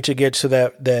it took me to get to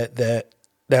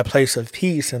that place of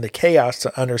peace and the chaos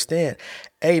to understand,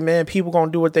 hey man, people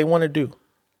gonna do what they want to do.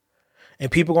 And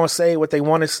people going to say what they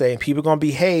want to say, and people going to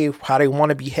behave how they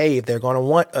want to behave. They're going to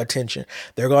want attention.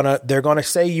 They're going to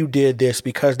say you did this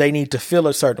because they need to feel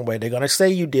a certain way. They're going to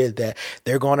say you did that.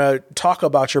 They're going to talk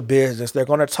about your business. They're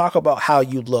going to talk about how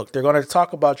you look. They're going to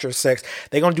talk about your sex.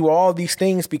 They're going to do all these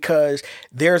things because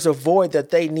there's a void that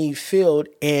they need filled.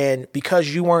 And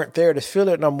because you weren't there to fill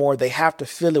it no more, they have to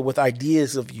fill it with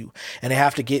ideas of you, and they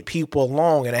have to get people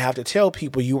along, and they have to tell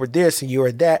people you were this and you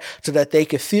were that so that they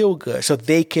could feel good. So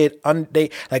they could,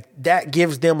 that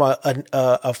gives them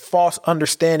a false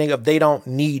understanding of they don't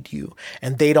need you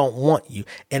and they don't want you.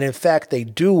 And in fact, they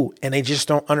do. And they just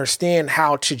don't understand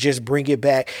how to just bring it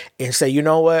back and say, you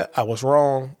know what? I was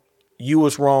wrong. You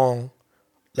was wrong.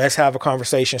 Let's have a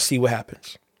conversation, see what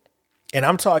happens. And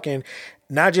I'm talking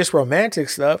not just romantic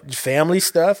stuff, family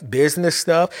stuff, business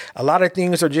stuff. A lot of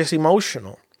things are just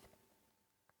emotional.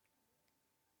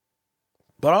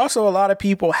 But also a lot of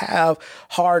people have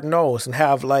hard no's and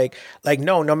have like,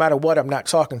 no matter what, I'm not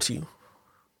talking to you.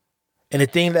 And the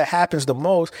thing that happens the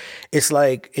most, it's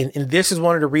like, and this is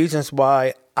one of the reasons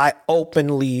why I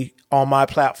openly on my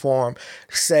platform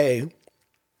say,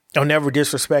 I'll never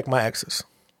disrespect my exes.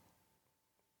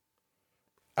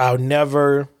 I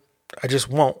just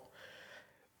won't.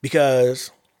 Because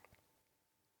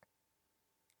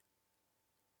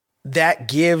that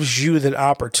gives you the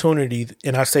opportunity,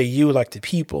 and I say you like the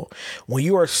people, when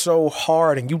you are so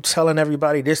hard and you telling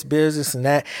everybody this business and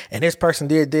that, and this person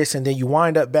did this, and then you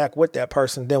wind up back with that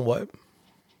person, then what?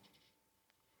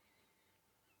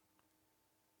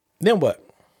 Then what?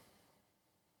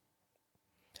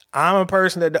 I'm a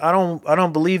person that I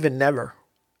don't believe in never.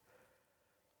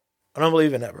 I don't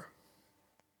believe in never.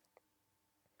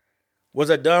 Was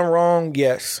I done wrong?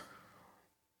 Yes.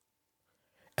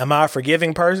 Am I a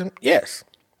forgiving person? Yes.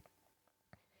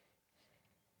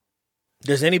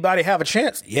 Does anybody have a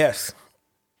chance? Yes.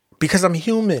 Because I'm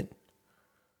human.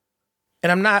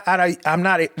 And I'm not,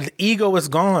 the ego is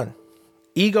gone.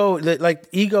 Ego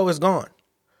is gone.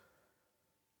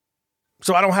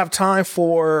 So I don't have time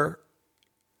for,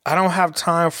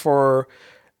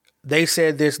 they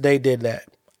said this, they did that.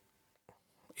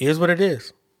 It is what it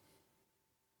is.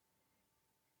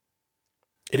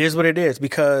 It is what it is,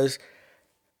 because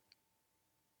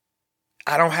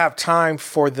I don't have time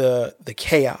for the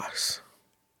chaos.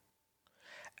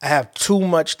 I have too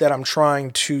much that I'm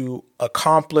trying to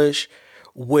accomplish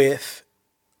with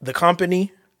the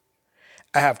company.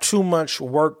 I have too much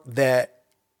work that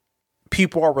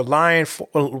people are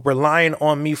relying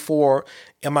on me for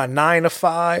in my 9 to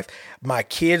 5. My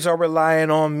kids are relying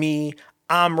on me.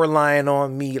 I'm relying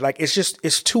on me. Like,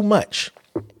 it's too much.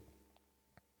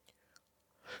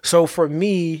 So for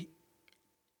me,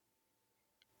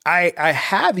 I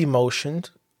have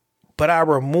emotions, but I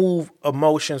remove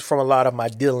emotions from a lot of my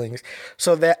dealings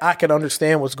so that I can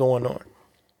understand what's going on.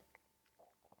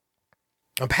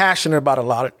 I'm passionate about a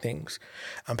lot of things.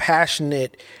 I'm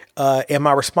passionate in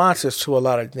my responses to a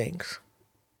lot of things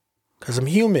because I'm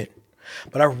human.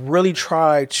 But I really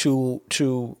try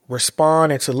to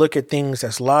respond and to look at things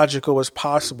as logical as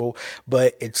possible.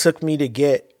 But it took me to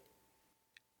get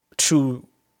to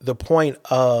the point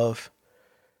of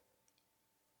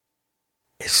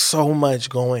it's so much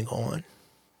going on.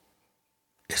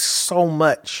 It's so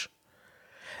much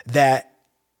that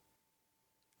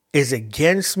is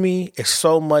against me. It's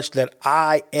so much that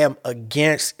I am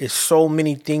against. It's so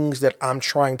many things that I'm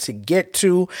trying to get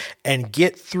to and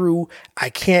get through. I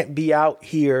can't be out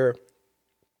here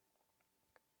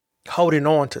holding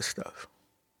on to stuff.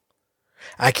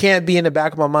 I can't be in the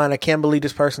back of my mind. I can't believe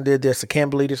this person did this. I can't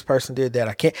believe this person did that.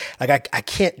 I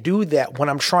can't do that when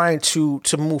I'm trying to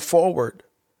move forward.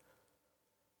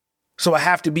 So I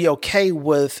have to be okay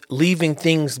with leaving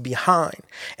things behind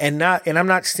and I'm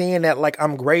not saying that like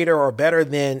I'm greater or better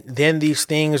than these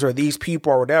things or these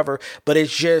people or whatever, but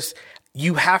it's just,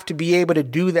 you have to be able to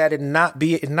do that and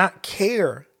not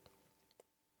care.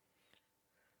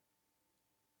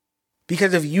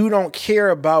 Because if you don't care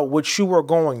about what you are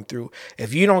going through,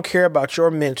 if you don't care about your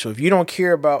mental, if you don't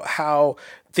care about how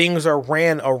things are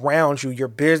ran around you, your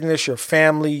business, your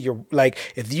family,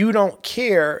 if you don't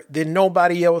care, then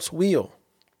nobody else will.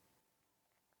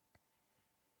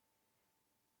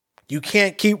 You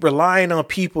can't keep relying on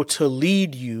people to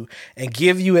lead you and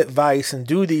give you advice and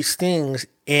do these things.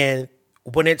 And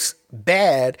when it's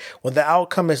bad, when the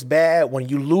outcome is bad, when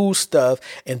you lose stuff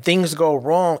and things go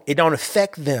wrong, it don't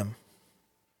affect them.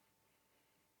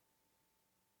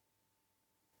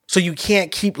 So you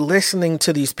can't keep listening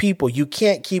to these people. You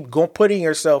can't keep putting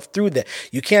yourself through that.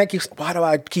 You can't keep, why do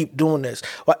I keep doing this?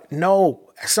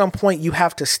 No, at some point you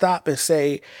have to stop and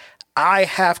say, I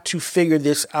have to figure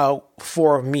this out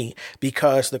for me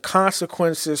because the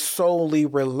consequences solely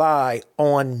rely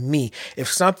on me. If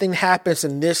something happens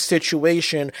in this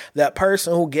situation, that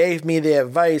person who gave me the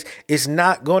advice is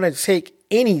not going to take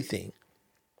anything.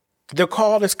 The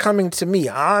call is coming to me.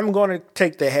 I'm going to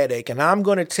take the headache and I'm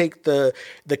going to take the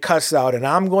cuss out and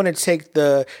I'm going to take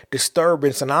the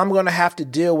disturbance and I'm going to have to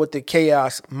deal with the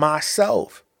chaos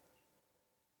myself.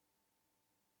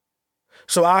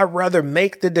 So I'd rather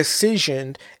make the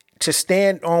decision to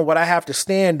stand on what I have to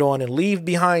stand on and leave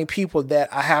behind people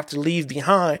that I have to leave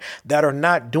behind that are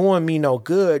not doing me no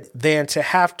good than to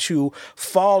have to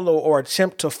follow or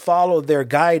attempt to follow their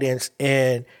guidance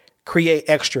and create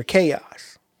extra chaos.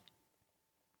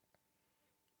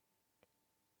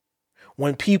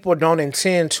 When people don't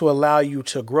intend to allow you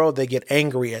to grow, they get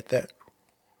angry at that.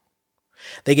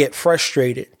 They get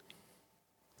frustrated.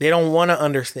 They don't want to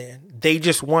understand. They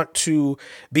just want to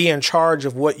be in charge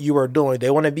of what you are doing. They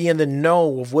want to be in the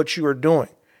know of what you are doing.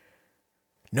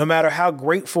 No matter how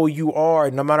grateful you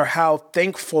are, no matter how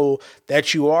thankful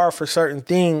that you are for certain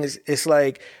things, it's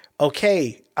like,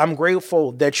 okay, I'm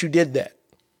grateful that you did that.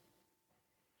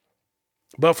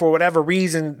 But for whatever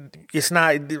reason,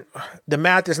 the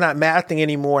math is not mathing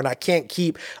anymore. And I can't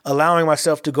keep allowing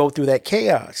myself to go through that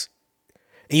chaos.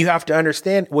 And you have to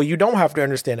understand, well, you don't have to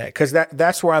understand that because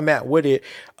that's where I'm at with it.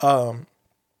 You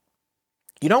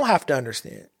don't have to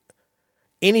understand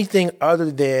anything other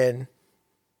than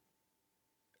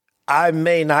I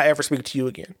may not ever speak to you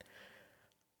again.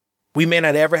 We may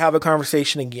not ever have a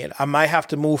conversation again. I might have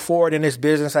to move forward in this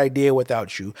business idea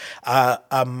without you.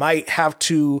 I might have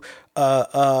to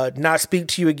not speak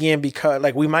to you again because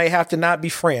like we might have to not be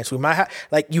friends. We might have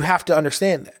like you have to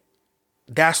understand that.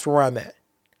 That's where I'm at.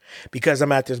 Because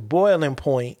I'm at this boiling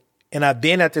point, and I've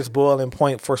been at this boiling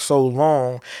point for so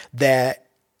long that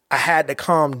I had to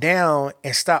calm down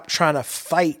and stop trying to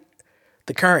fight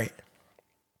the current.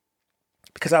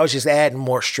 Because I was just adding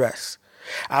more stress.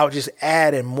 I was just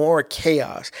adding more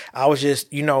chaos. I was just,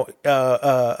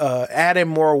 adding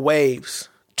more waves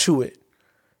to it.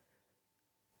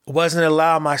 Wasn't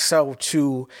allowing myself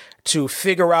to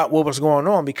figure out what was going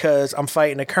on because I'm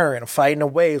fighting the current, I'm fighting the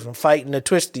waves, I'm fighting the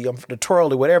twisty, I'm the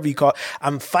twirly, whatever you call it.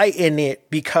 I'm fighting it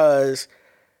because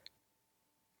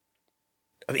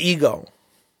of ego.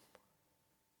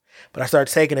 But I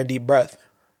started taking a deep breath.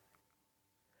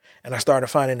 And I started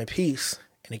finding the peace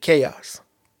in the chaos.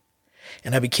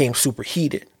 And I became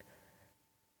superheated.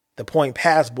 The point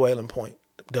past boiling point.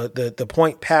 The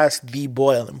point past the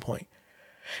boiling point.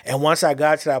 And once I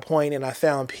got to that point and I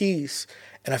found peace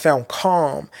and I found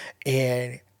calm,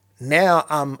 and now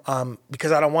I'm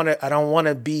because I don't want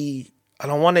to be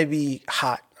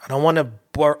hot. I don't want to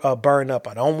burn up.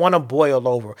 I don't want to boil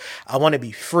over. I want to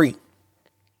be free.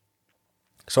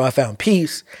 So I found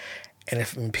peace, and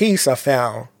in peace I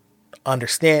found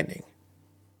understanding.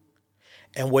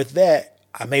 And with that,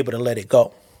 I'm able to let it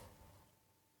go.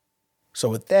 So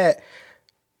with that,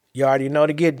 you already know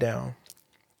the get down.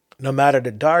 No matter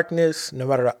the darkness, no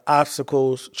matter the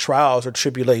obstacles, trials, or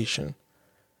tribulation,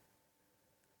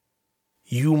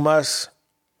 you must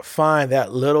find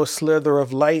that little slither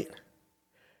of light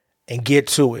and get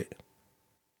to it.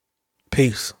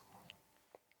 Peace.